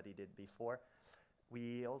and what he did before.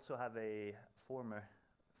 We also have a former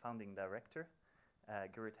founding director,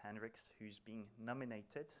 Gerrit Hendricks, who's being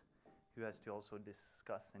nominated, who has to also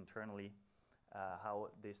discuss internally how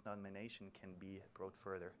this nomination can be brought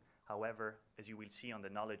further. However, as you will see on the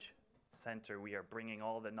Knowledge Center, we are bringing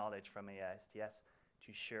all the knowledge from AISTS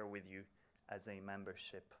to share with you as a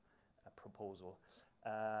membership proposal.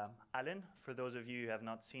 Alan, for those of you who have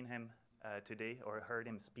not seen him today or heard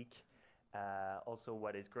him speak, also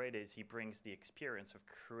what is great is he brings the experience of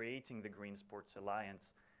creating the Green Sports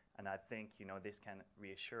Alliance, and I think this can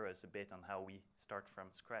reassure us a bit on how we start from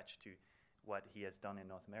scratch to what he has done in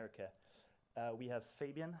North America. We have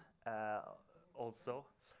Fabian also.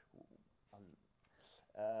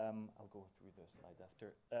 I'll go through the slides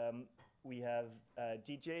after. We have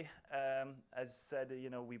DJ. As said,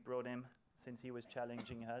 we brought him since he was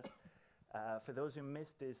challenging us. For those who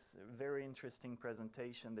missed this very interesting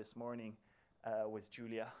presentation this morning was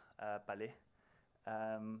Julia Palais.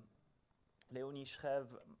 Leonie Schrev,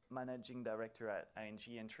 managing director at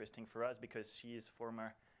ING, interesting for us because she is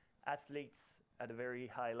former athletes at a very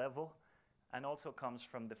high level and also comes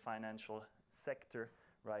from the financial sector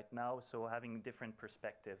right now, so having different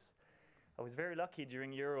perspectives. I was very lucky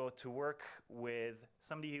during Euro to work with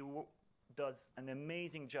somebody who does an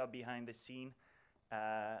amazing job behind the scene,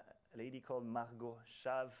 a lady called Margot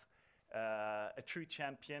Chave, a true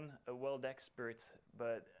champion, a world expert,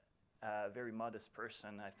 but a very modest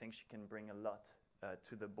person. I think she can bring a lot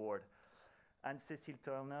to the board. And Cécile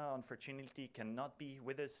Turner, unfortunately, cannot be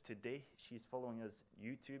with us today. She's following us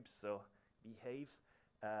YouTube, so behave.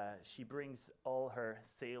 She brings all her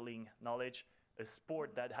sailing knowledge, a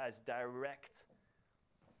sport that has direct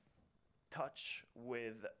touch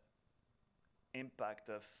with impact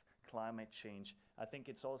of climate change. I think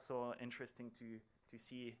it's also interesting to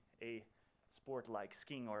see a sport like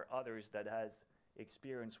skiing or others that has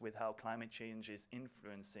experience with how climate change is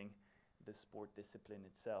influencing the sport discipline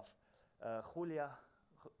itself. Julia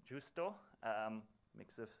Justo,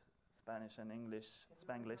 mix of Spanish and English,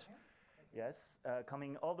 Spanglish. Yes,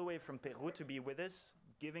 coming all the way from Peru to be with us,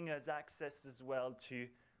 giving us access as well to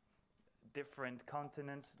different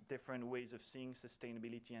continents, different ways of seeing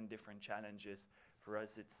sustainability and different challenges. For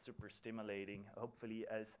us, it's super stimulating, hopefully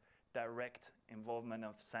as direct involvement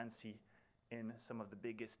of SandSI in some of the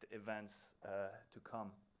biggest events to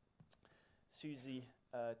come. Susie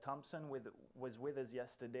Thompson was with us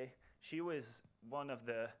yesterday. She was one of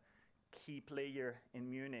the key players in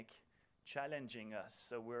Munich challenging us.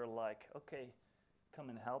 So we're like, okay, come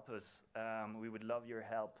and help us. We would love your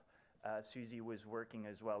help. Susie was working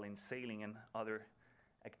as well in sailing and other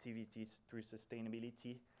activities through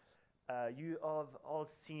sustainability. You have all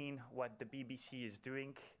seen what the BBC is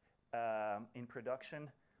doing in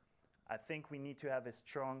production. I think we need to have a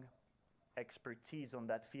strong expertise on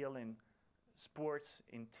that field in sports,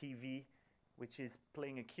 in TV, which is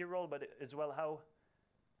playing a key role, but as well how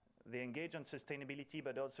they engage on sustainability,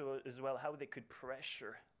 but also as well how they could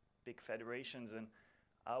pressure big federations. And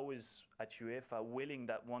I was at UEFA willing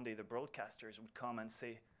that one day the broadcasters would come and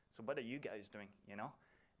say, so what are you guys doing, you know?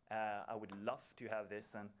 I would love to have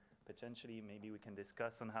this, and potentially maybe we can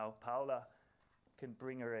discuss on how Paola can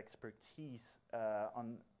bring her expertise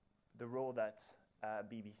on the role that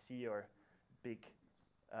BBC or big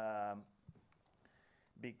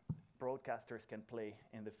broadcasters can play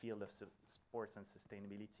in the field of sports and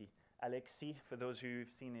sustainability. Alexis, for those who've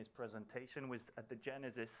seen his presentation, was at the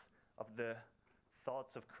genesis of the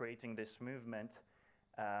thoughts of creating this movement,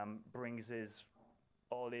 brings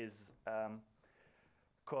all his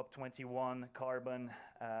COP21 carbon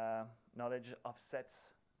knowledge, offsets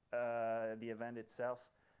the event itself.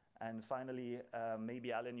 And finally,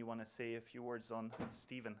 maybe Alan, you want to say a few words on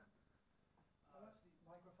Stephen?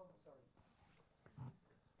 Microphone, sorry. You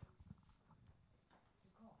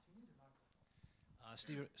can't, you need a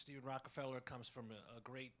microphone. Stephen Rockefeller comes from a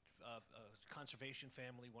great conservation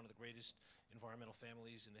family, one of the greatest environmental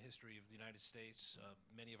families in the history of the United States.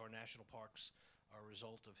 Many of our national parks are a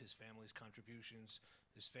result of his family's contributions.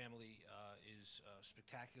 His family is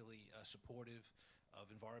spectacularly supportive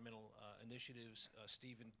of environmental initiatives.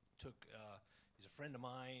 Stephen is a friend of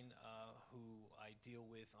mine who I deal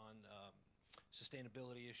with on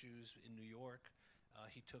sustainability issues in New York.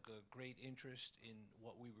 He took a great interest in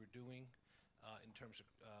what we were doing in terms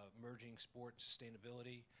of merging sport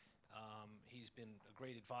sustainability. He's been a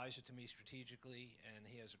great advisor to me strategically, and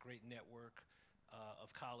he has a great network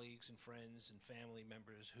of colleagues and friends and family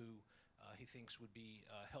members who he thinks would be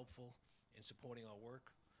helpful in supporting our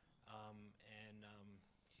work.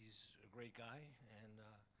 He's a great guy, and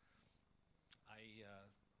I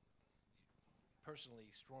personally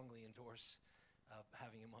strongly endorse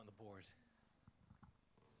having him on the board.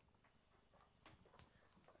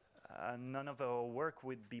 None of our work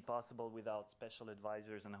would be possible without special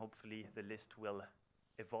advisors, and hopefully the list will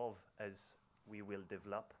evolve as we will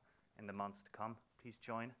develop in the months to come. Please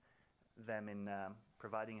join them in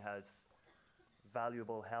providing us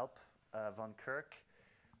valuable help. Van Kirk.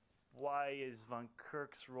 Why is Van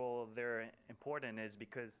Kirk's role there important is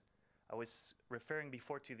because I was referring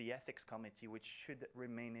before to the ethics committee, which should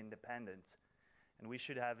remain independent. And we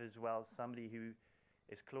should have as well somebody who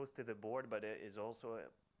is close to the board, but is also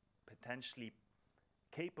potentially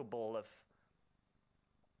capable of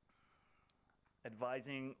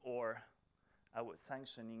advising or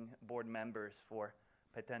sanctioning board members for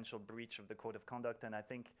potential breach of the code of conduct. And I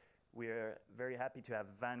think we're very happy to have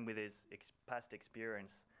Van with his past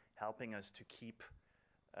experience helping us to keep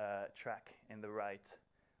track in the right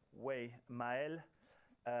way. Maël,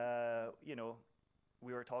 you know,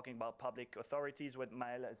 we were talking about public authorities. What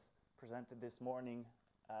Maël has presented this morning,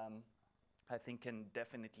 I think can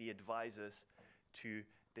definitely advise us to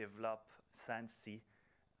develop SandSI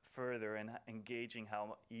further and engaging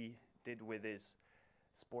how he did with his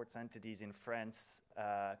sports entities in France,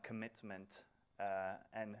 commitment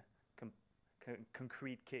and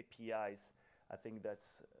concrete KPIs. I think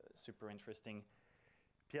that's super interesting.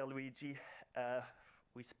 Pierluigi,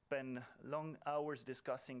 we spent long hours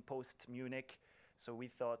discussing post-Munich, so we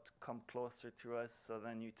thought come closer to us, so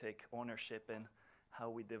then you take ownership in how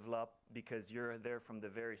we develop, because you're there from the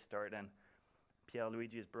very start, and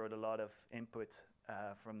Pierluigi has brought a lot of input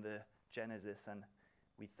from the genesis, and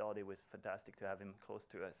we thought it was fantastic to have him close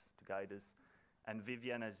to us to guide us. And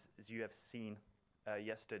Viviane, as you have seen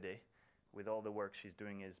yesterday, with all the work she's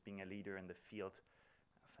doing as being a leader in the field,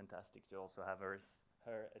 fantastic to also have her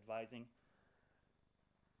advising.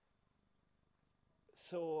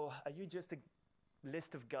 So are you just a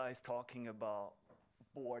list of guys talking about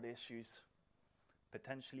board issues?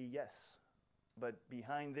 Potentially, yes. But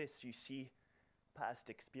behind this, you see past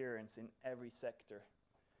experience in every sector.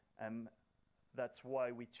 That's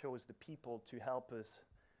why we chose the people to help us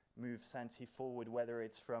move SandSI forward, whether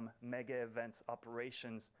it's from mega events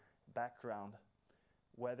operations background,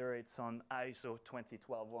 whether it's on ISO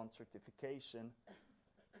 20021 certification,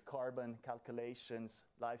 carbon calculations,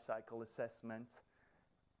 life cycle assessment,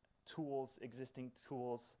 tools, existing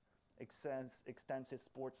tools, extensive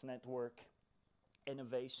sports network,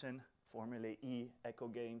 innovation, Formula E, eco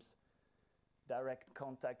games, direct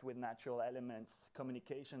contact with natural elements,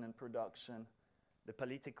 communication and production, the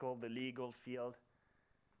political, the legal field,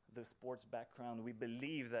 the sports background. We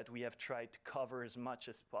believe that we have tried to cover as much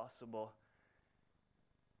as possible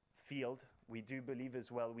field. We do believe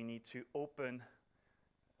as well we need to open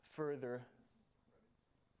further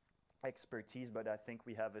expertise, but I think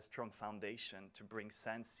we have a strong foundation to bring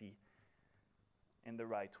SandSI in the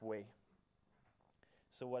right way.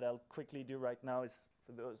 So what I'll quickly do right now is,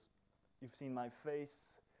 for those, you've seen my face,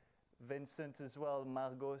 Vincent as well,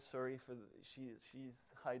 Margot, sorry for she's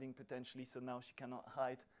hiding potentially, so now she cannot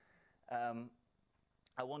hide.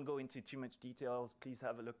 I won't go into too much details. Please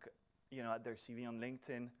have a look, at their CV on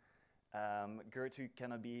LinkedIn. Gertrude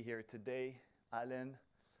cannot be here today. Alan,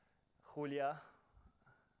 Julia,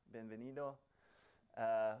 bienvenido.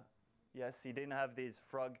 Yes, he didn't have this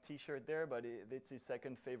frog T-shirt there, but it's his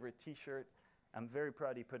second favorite T-shirt. I'm very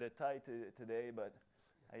proud he put a tie today, but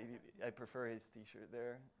I prefer his T-shirt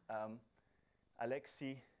there.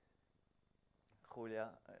 Alexi, Julia,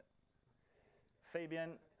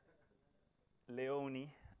 Fabian, Leonie,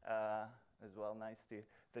 as well. Nice to.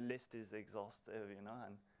 The list is exhaustive,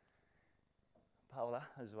 and Paula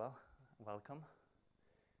as well. Welcome.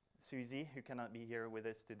 Susie, who cannot be here with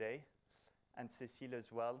us today, and Cécile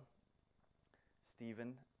as well.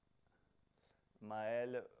 Stephen,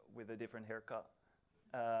 Maëlle with a different haircut.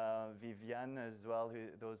 Viviane as well,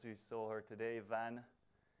 those who saw her today, Van,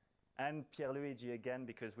 and Pierluigi again,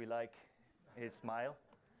 because we like his smile.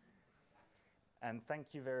 And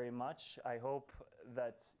thank you very much. I hope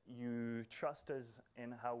that you trust us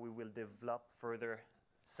in how we will develop further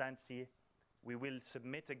SandSI. We will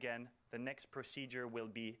submit again. The next procedure will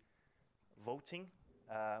be voting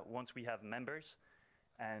once we have members.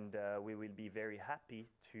 And we will be very happy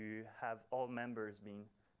to have all members being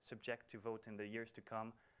subject to vote in the years to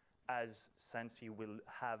come, as SandSI will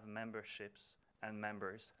have memberships and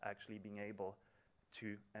members actually being able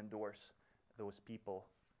to endorse those people.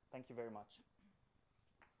 Thank you very much.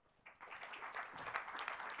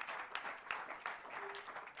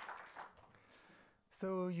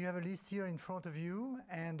 So you have a list here in front of you,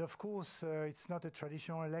 and of course it's not a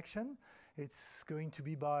traditional election. It's going to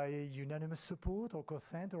be by unanimous support or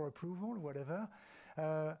consent or approval, whatever.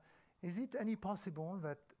 Is it any possible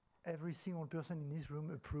that every single person in this room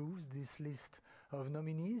approves this list of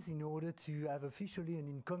nominees in order to have officially an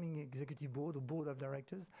incoming executive board or board of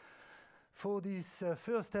directors for this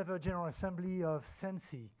first ever General Assembly of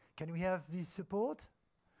SandSI? Can we have this support?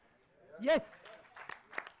 Yes!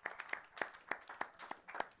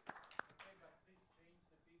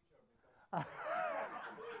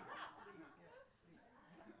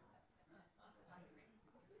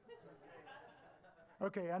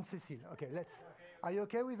 Okay, Anne-Cécile. Okay, let's. Are you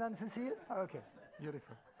okay with Anne-Cécile? Okay,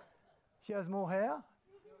 beautiful. She has more hair?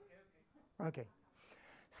 Okay.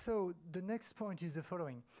 So the next point is the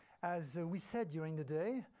following. As we said during the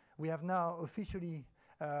day, we have now officially,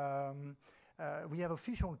 we have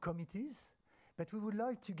official committees, but we would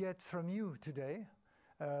like to get from you today,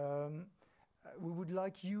 we would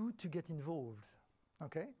like you to get involved,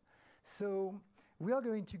 okay? So we are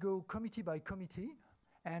going to go committee by committee,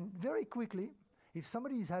 and very quickly, if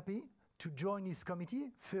somebody is happy to join this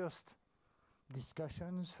committee, first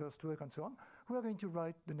discussions, first work, and so on, we are going to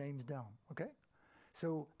write the names down, okay?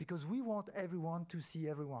 So, because we want everyone to see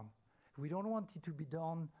everyone. We don't want it to be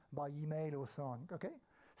done by email or so on, okay?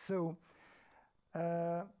 So,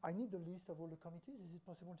 I need the list of all the committees. Is it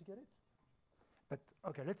possible to get it? But,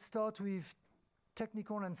 okay, let's start with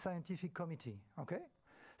Technical and Scientific Committee, okay?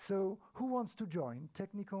 So, who wants to join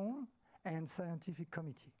Technical and Scientific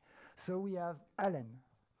Committee? So we have Alan.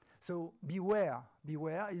 So beware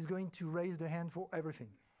is going to raise the hand for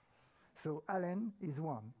everything. So Alan is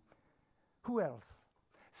one. Who else?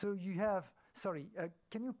 So you have, sorry,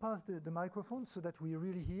 can you pass the microphone so that we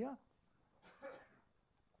really hear?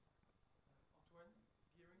 Antoine Gearings from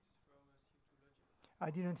CO2 Logic. I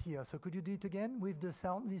didn't hear, so could you do it again with the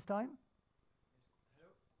sound this time?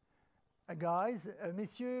 Yes. Hello. Guys,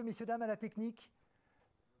 messieurs, dames à la technique.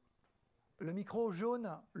 Le micro jaune,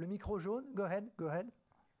 go ahead.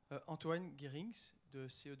 Antoine Gearings de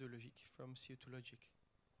CO2 Logic from CO2 Logic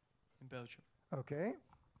in Belgium. Okay.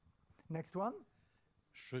 Next one.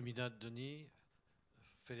 Cheminade Denis,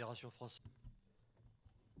 Fédération Française.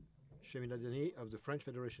 Cheminade Denis of the French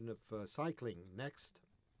Federation of Cycling. Next.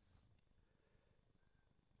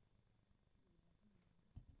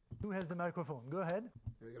 Who has the microphone? Go ahead.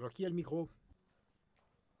 Alors, qui a le micro?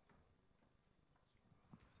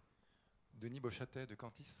 Denis Beauchâtet de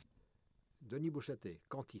Cantis. Denis Beauchâtet,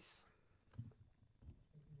 Cantis.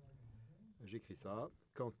 J'écris ça,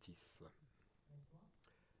 Cantis.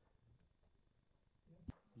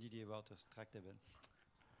 Didier Wouters, Tractebel.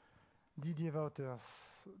 Didier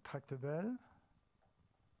Wouters, Tractebel.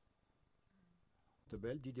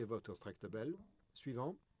 Didier Wouters, Tractebel.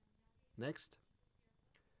 Suivant. Next.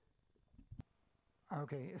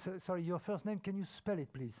 Okay, so sorry, your first name, can you spell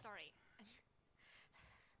it, please? Sorry.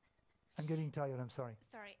 I'm getting tired, I'm sorry.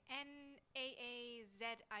 Sorry, N-A-A-Z-I-A.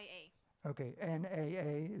 Okay,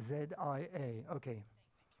 N-A-A-Z-I-A, okay.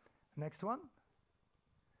 Next one?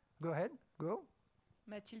 Go ahead, go.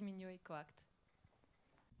 Mathilde Mignot, Ecoact.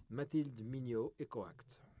 Mathilde Mignot,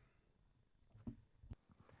 Ecoact.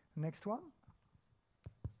 Next one.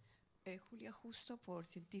 Julia Justo por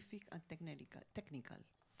Scientific and Technical.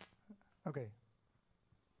 Okay.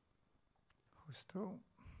 Justo.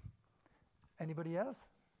 Anybody else?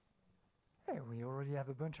 Hey, we already have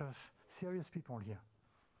a bunch of serious people here.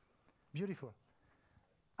 Beautiful.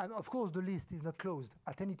 And of course, the list is not closed.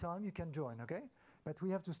 At any time, you can join, okay? But we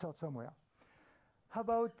have to start somewhere. How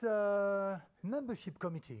about membership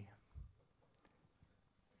committee?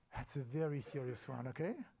 That's a very serious one,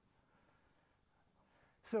 okay?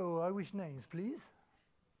 So I wish names, please.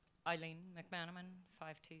 Eileen McManaman,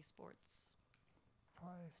 5T Sports.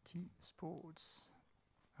 5T Sports.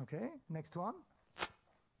 Okay, next one.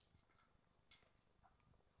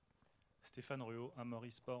 Stéphane Ruot,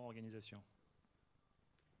 Amaury Sport Organisation.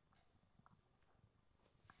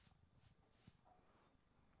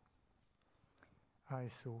 I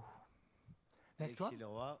saw. Next one.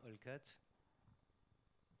 Leroy, Olcat.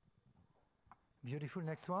 Beautiful,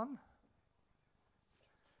 next one.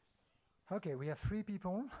 Okay, we have 3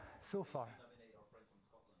 people so far.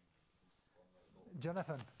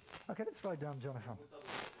 Jonathan. Okay, let's write down Jonathan.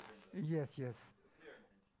 Yes, yes.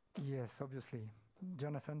 Yes, obviously.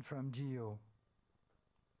 Jonathan from GEO.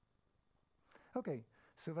 Okay,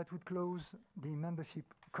 so that would close the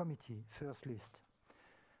membership committee first list.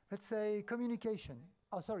 Let's say communication.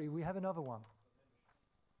 Oh, sorry, we have another one.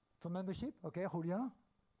 For membership, okay, Julia.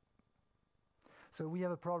 So we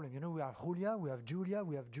have a problem. You know, we have Julia, we have Julia,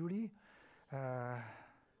 we have Julie.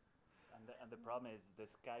 And the problem is the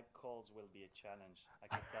Skype calls will be a challenge. I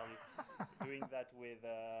can tell you, doing that with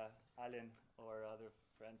Alan or other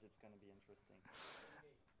friends, it's going to be interesting.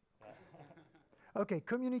 Yeah. Okay,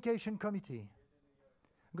 communication committee.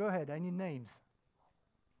 Go ahead, I need names.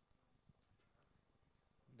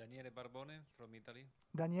 Daniele Barbone from Italy.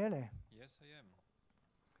 Daniele. Yes, I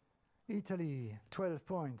am. Italy, 12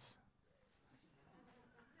 points.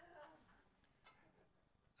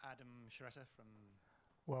 Adam Schroeter from...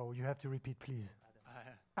 Wow, you have to repeat, please.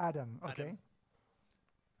 Adam, okay.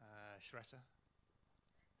 Schroeter.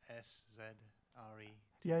 S-Z-R-E.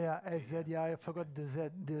 Yeah, SZ, yeah, I forgot the Z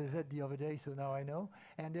the other day, so now I know.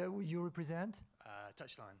 And you represent?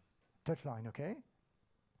 Touchline. Touchline, okay.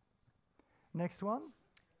 Next one?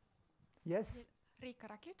 Yes? Rika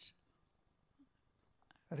Rakic.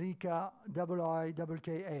 Rika,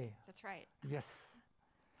 I-K-A. That's right. Yes.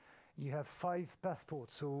 You have 5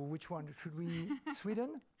 passports, so which one? Should we,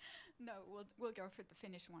 Sweden? No, we'll go for the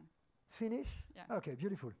Finnish one. Finnish? Yeah. Okay,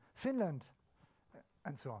 beautiful. Finland,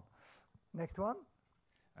 and so on. Next one?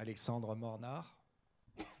 Alexandre Mornard.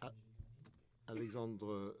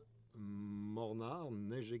 Alexandre Mornard,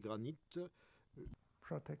 Neige et Granit.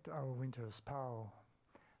 Protect our winters, POW.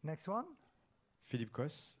 Next one? Philippe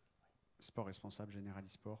Cosse, Sport Responsable, Generali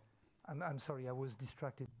Sport. I'm sorry, I was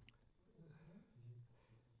distracted.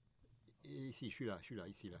 Ici, je suis là,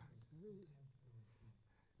 ici, là.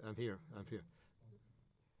 I'm here.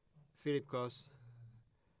 Philippe Cosse,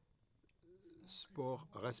 Sport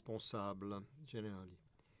Responsable, Generali.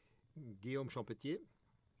 Guillaume Champetier.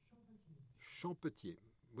 Champetier.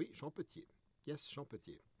 Oui, Champetier. Yes,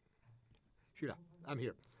 Champetier. Je suis là. I'm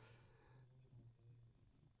here.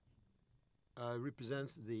 I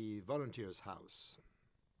represent the Volunteers House,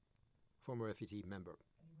 former FET member.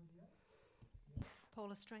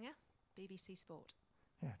 Paula Stringer, BBC Sport.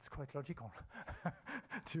 Yeah, it's quite logical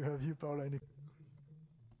to have you, Paula.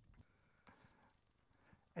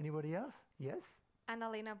 Anybody else? Yes?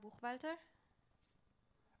 Annalena Buchwalter.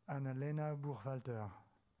 Annalena Buchwalter.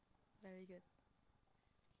 Very good.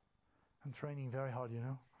 I'm training very hard, you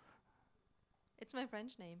know. It's my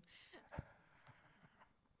French name.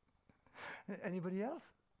 Anybody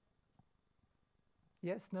else?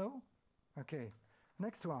 Yes, no? Okay.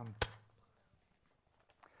 Next one.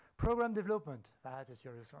 Program development. That's a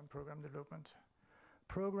serious one. Program development.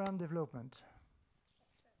 Program development.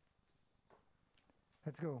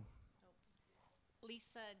 Let's go.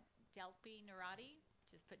 Lisa Delpi Narati.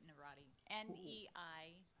 Just put Narati.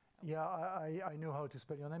 N-E-I. Yeah, I know how to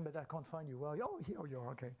spell your name, but I can't find you. Well, oh, here you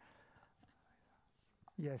are. Okay.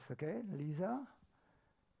 Yes, okay. Lisa.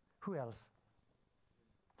 Who else?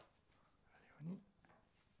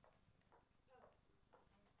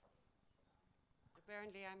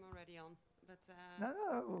 Apparently I'm already on, but...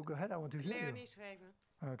 No, go ahead, I want to hear Leonie you. Schreven.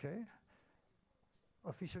 Okay.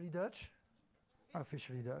 Officially Dutch?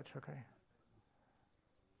 Officially Dutch, okay.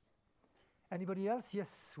 Anybody else?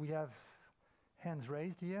 Yes, we have hands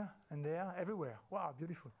raised here and there, everywhere. Wow,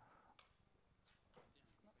 beautiful.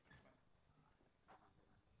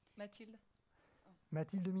 Mathilde.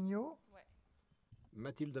 Mathilde Mignot? Ouais.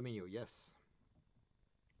 Mathilde Domino, yes.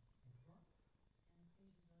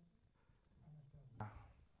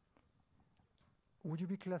 Would you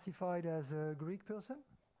be classified as a Greek person?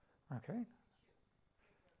 Okay.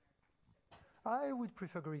 I would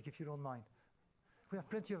prefer Greek if you don't mind. We have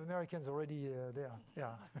plenty of Americans already there.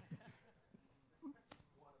 Yeah.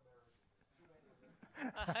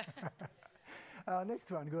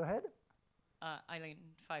 Next one, go ahead. Eileen,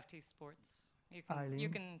 5T Sports. You can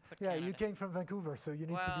Eileen. put Yeah, Canada. you came from Vancouver, so you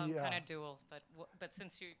need to be. kind of duals, but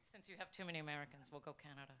since you have too many Americans, we'll go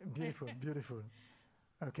Canada. Beautiful, beautiful.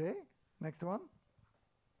 Okay, next one.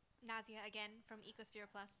 Nazia again from Ecosphere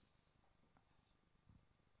Plus.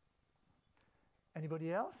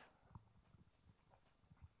 Anybody else?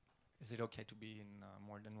 Is it okay to be in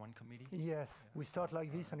more than one committee? Yes, we start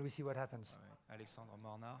like this and we see what happens. Alexandre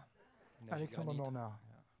Mornard. Alexandre Mornard.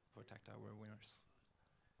 Protect our winners.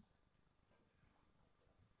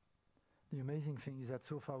 The amazing thing is that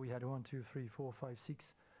so far we had 1, 2, 3, 4, 5,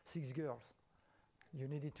 6 girls. You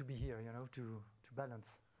needed to be here, you know, to balance.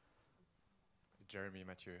 Jérémy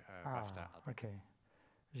Mathieu, BAFTA. Okay.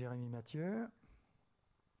 Jérémy Mathieu.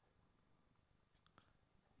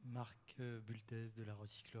 Marc Bultez de la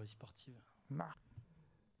recyclerie sportive.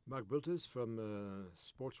 Mark Bulters from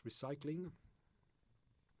Sports Recycling.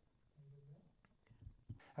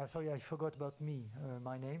 Sorry, I forgot about me,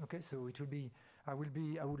 my name. Okay, so it will be, I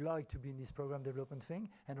would like to be in this program development thing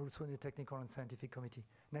and also in the technical and scientific committee.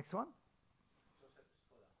 Next one.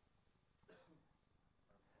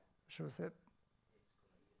 Joseph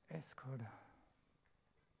Escoda.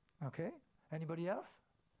 Okay, anybody else?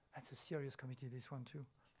 That's a serious committee, this one too.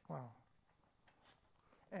 Wow.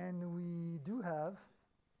 And we do have,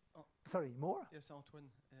 sorry, more? Yes, Antoine,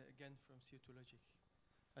 again from CO2 Logic,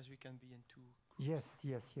 as we can be in two groups.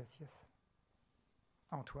 Yes.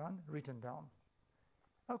 Antoine, written down.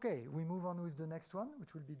 Okay, we move on with the next one,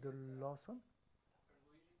 which will be the last one.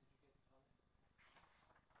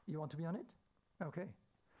 You want to be on it? Okay.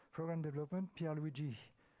 Program development, Pierluigi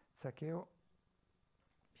Zaccheo.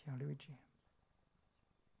 Pierluigi.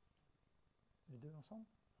 Les deux ensemble?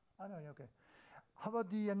 Ah no, yeah, okay. How about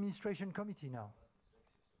the administration committee now?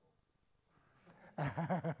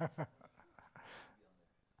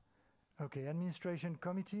 Okay, administration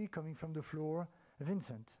committee coming from the floor,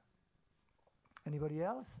 Vincent. Anybody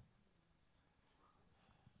else?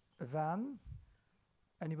 Van?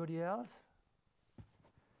 Anybody else?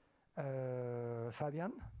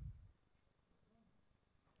 Fabian?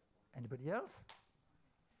 Anybody else?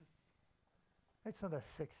 It's not as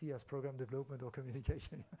sexy as program development or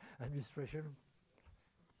communication administration.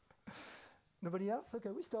 Nobody else? Okay,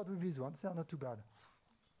 we start with these ones. They're not too bad.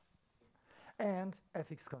 And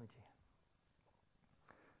ethics committee.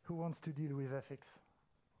 Who wants to deal with ethics?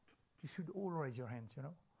 You should all raise your hands, you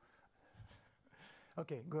know.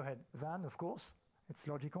 Okay, go ahead. Van, of course. It's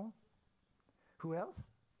logical. Who else?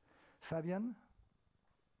 Fabian?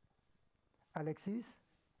 Alexis?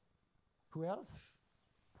 Who else?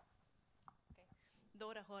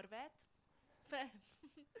 Dora Horvat.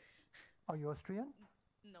 Are you Austrian?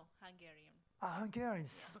 No, Hungarian.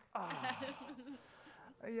 Hungarians.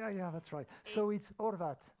 Yeah, that's right. So it's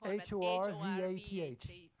Horvat. Horvath.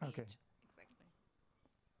 Okay. Exactly.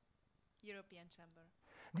 European Chamber.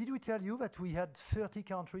 Did we tell you that we had 30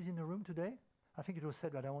 countries in the room today? I think it was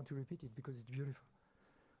said, but I want to repeat it because it's beautiful.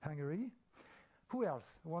 Hungary. Who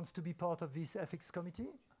else wants to be part of this ethics committee?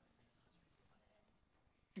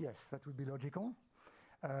 Yes, that would be logical.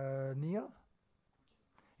 Neil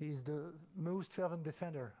is the most fervent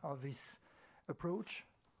defender of this approach.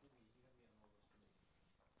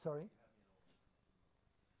 Sorry?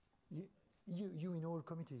 You in all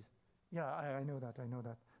committees. Yeah, I know that,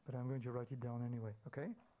 but I'm going to write it down anyway,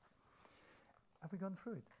 okay? Have we gone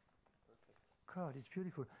through it? Perfect. God, it's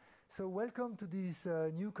beautiful. So welcome to these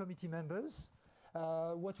new committee members.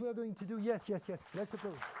 What we are going to do, yes, let's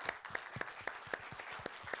applaud.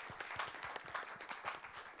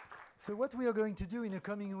 So what we are going to do in the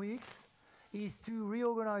coming weeks is to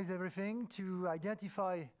reorganize everything, to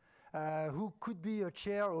identify who could be a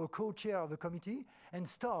chair or co-chair of the committee, and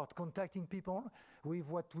start contacting people with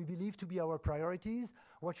what we believe to be our priorities,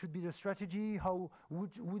 what should be the strategy, how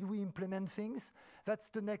would we implement things. That's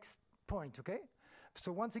the next point, okay?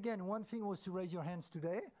 So once again, one thing was to raise your hands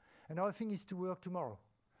today, another thing is to work tomorrow.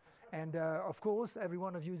 And of course, every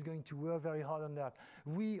one of you is going to work very hard on that.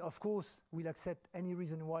 We, of course, will accept any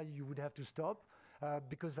reason why you would have to stop,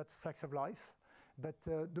 because that's facts of life. But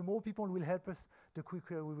the more people will help us, the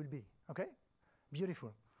quicker we will be, okay?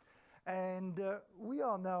 Beautiful. And we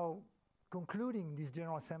are now concluding this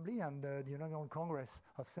General Assembly and the Inaugural Congress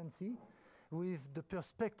of SandSI with the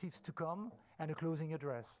perspectives to come and a closing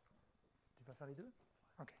address. Tu vas faire les deux?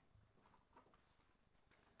 Okay.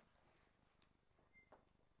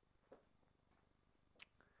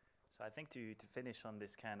 So I think to finish on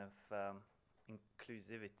this kind of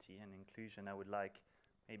inclusivity and inclusion, I would like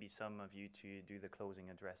maybe some of you to do the closing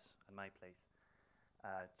address at my place,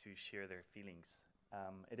 to share their feelings.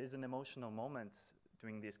 It is an emotional moment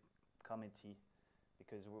during this committee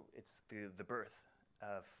because it's the birth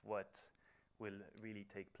of what will really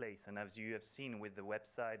take place. And as you have seen with the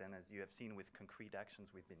website and as you have seen with concrete actions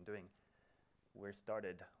we've been doing, we're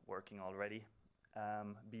started working already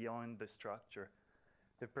beyond the structure.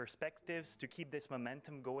 The perspectives to keep this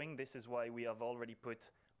momentum going, this is why we have already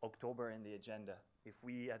put October in the agenda. If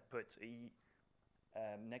we had put a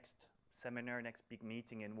next seminar, next big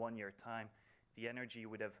meeting in 1 year time, the energy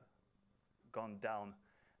would have gone down.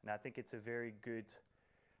 And I think it's a very good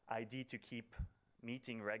idea to keep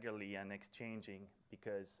meeting regularly and exchanging,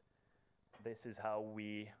 because this is how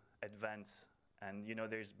we advance. And you know,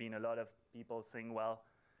 there's been a lot of people saying, well,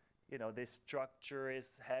 you know, this structure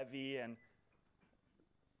is heavy, and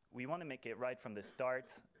we want to make it right from the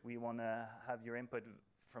start. We want to have your input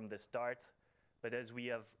from the start. But as we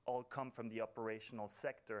have all come from the operational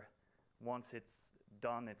sector, once it's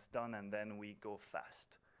done, and then we go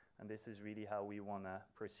fast. And this is really how we want to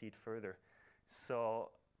proceed further.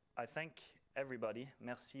 So I thank everybody.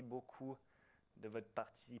 Merci beaucoup de votre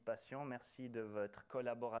participation. Merci de votre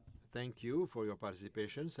collaboration. Thank you for your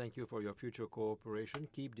participation. Thank you for your future cooperation.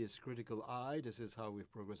 Keep this critical eye. This is how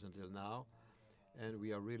we've progressed until now. And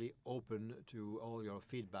we are really open to all your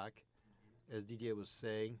feedback, as Didier was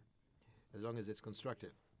saying, as long as it's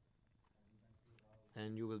constructive.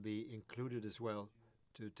 And you will be included as well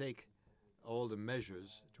to take all the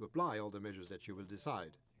measures, to apply all the measures that you will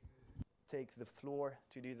decide. Take the floor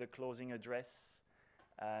to do the closing address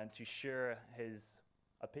and to share his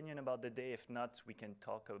opinion about the day. If not, we can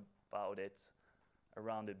talk about it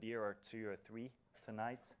around a beer or 2 or 3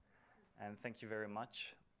 tonight. And thank you very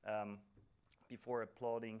much. Before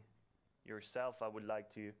applauding yourself, I would like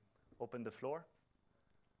to open the floor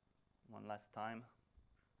one last time.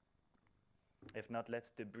 If not,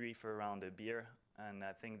 let's debrief around a beer, and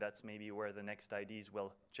I think that's maybe where the next ideas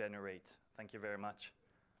will generate. Thank you very much.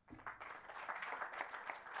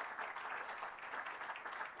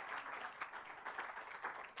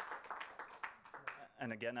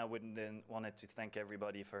 And again, I wanted to thank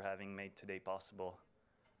everybody for having made today possible.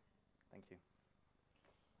 Thank you.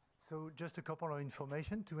 So just a couple of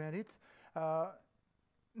information to end it.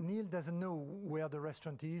 Neil doesn't know where the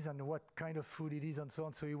restaurant is and what kind of food it is and so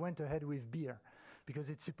on, so he went ahead with beer because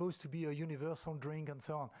it's supposed to be a universal drink and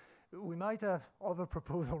so on. We might have other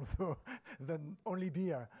proposals than only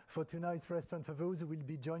beer for tonight's restaurant for those who will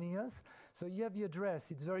be joining us. So you have the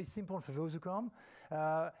address. It's very simple for those who come.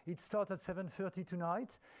 It starts at 7:30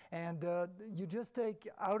 tonight, and you just take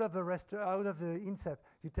out of the INSEP,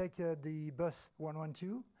 you take the bus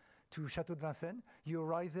 112 to Château de Vincennes. You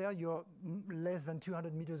arrive there, you're less than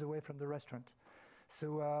 200 meters away from the restaurant.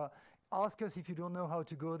 So ask us if you don't know how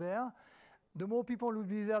to go there. The more people will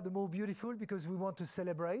be there, the more beautiful, because we want to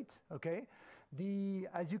celebrate, okay?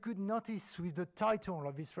 As you could notice with the title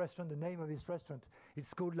of this restaurant, the name of this restaurant,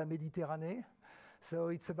 it's called La Méditerranée. So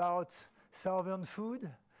it's about southern food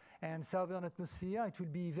and southern atmosphere. It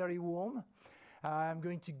will be very warm. I'm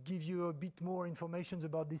going to give you a bit more information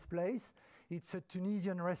about this place. It's a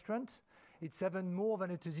Tunisian restaurant. It's even more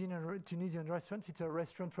than a Tunisian restaurant. It's a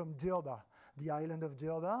restaurant from Djerba, the island of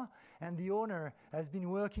Djerba. And the owner has been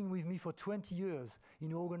working with me for 20 years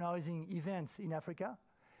in organizing events in Africa.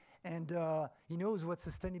 And he knows what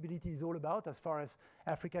sustainability is all about as far as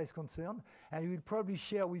Africa is concerned. And he will probably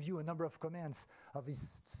share with you a number of comments of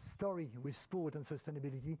his story with sport and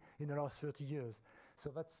sustainability in the last 30 years. So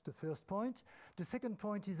that's the first point. The second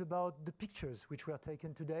point is about the pictures which were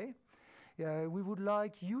taken today. We would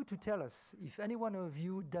like you to tell us if any one of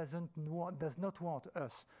you does not want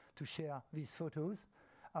us to share these photos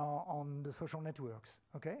on the social networks,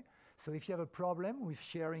 okay? So if you have a problem with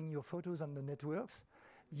sharing your photos on the networks,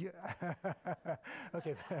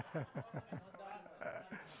 okay.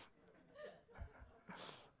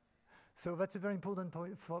 So that's a very important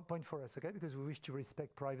point for us, okay? Because we wish to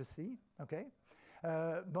respect privacy, okay?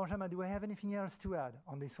 Benjamin, do I have anything else to add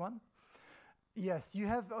on this one? Yes, you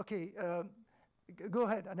have, okay, go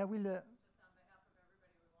ahead, and I will... Just on behalf of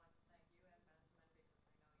everybody, we want to thank you and Benjamin,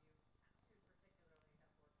 because I know you two particularly have worked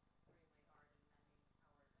extremely hard and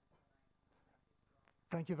many hours.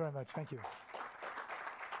 Thank you very much, thank you.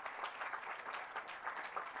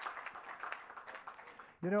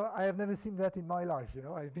 You know, I have never seen that in my life, you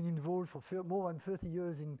know. I've been involved for more than 30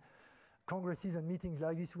 years in congresses and meetings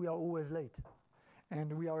like this, we are always late.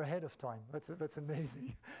 And we are ahead of time. That's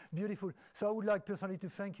amazing. Beautiful. So I would like personally to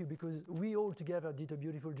thank you because we all together did a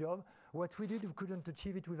beautiful job. What we did, we couldn't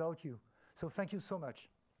achieve it without you. So thank you so much.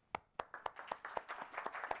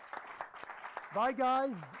 Bye,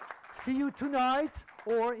 guys. See you tonight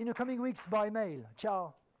or in the coming weeks by mail.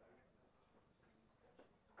 Ciao.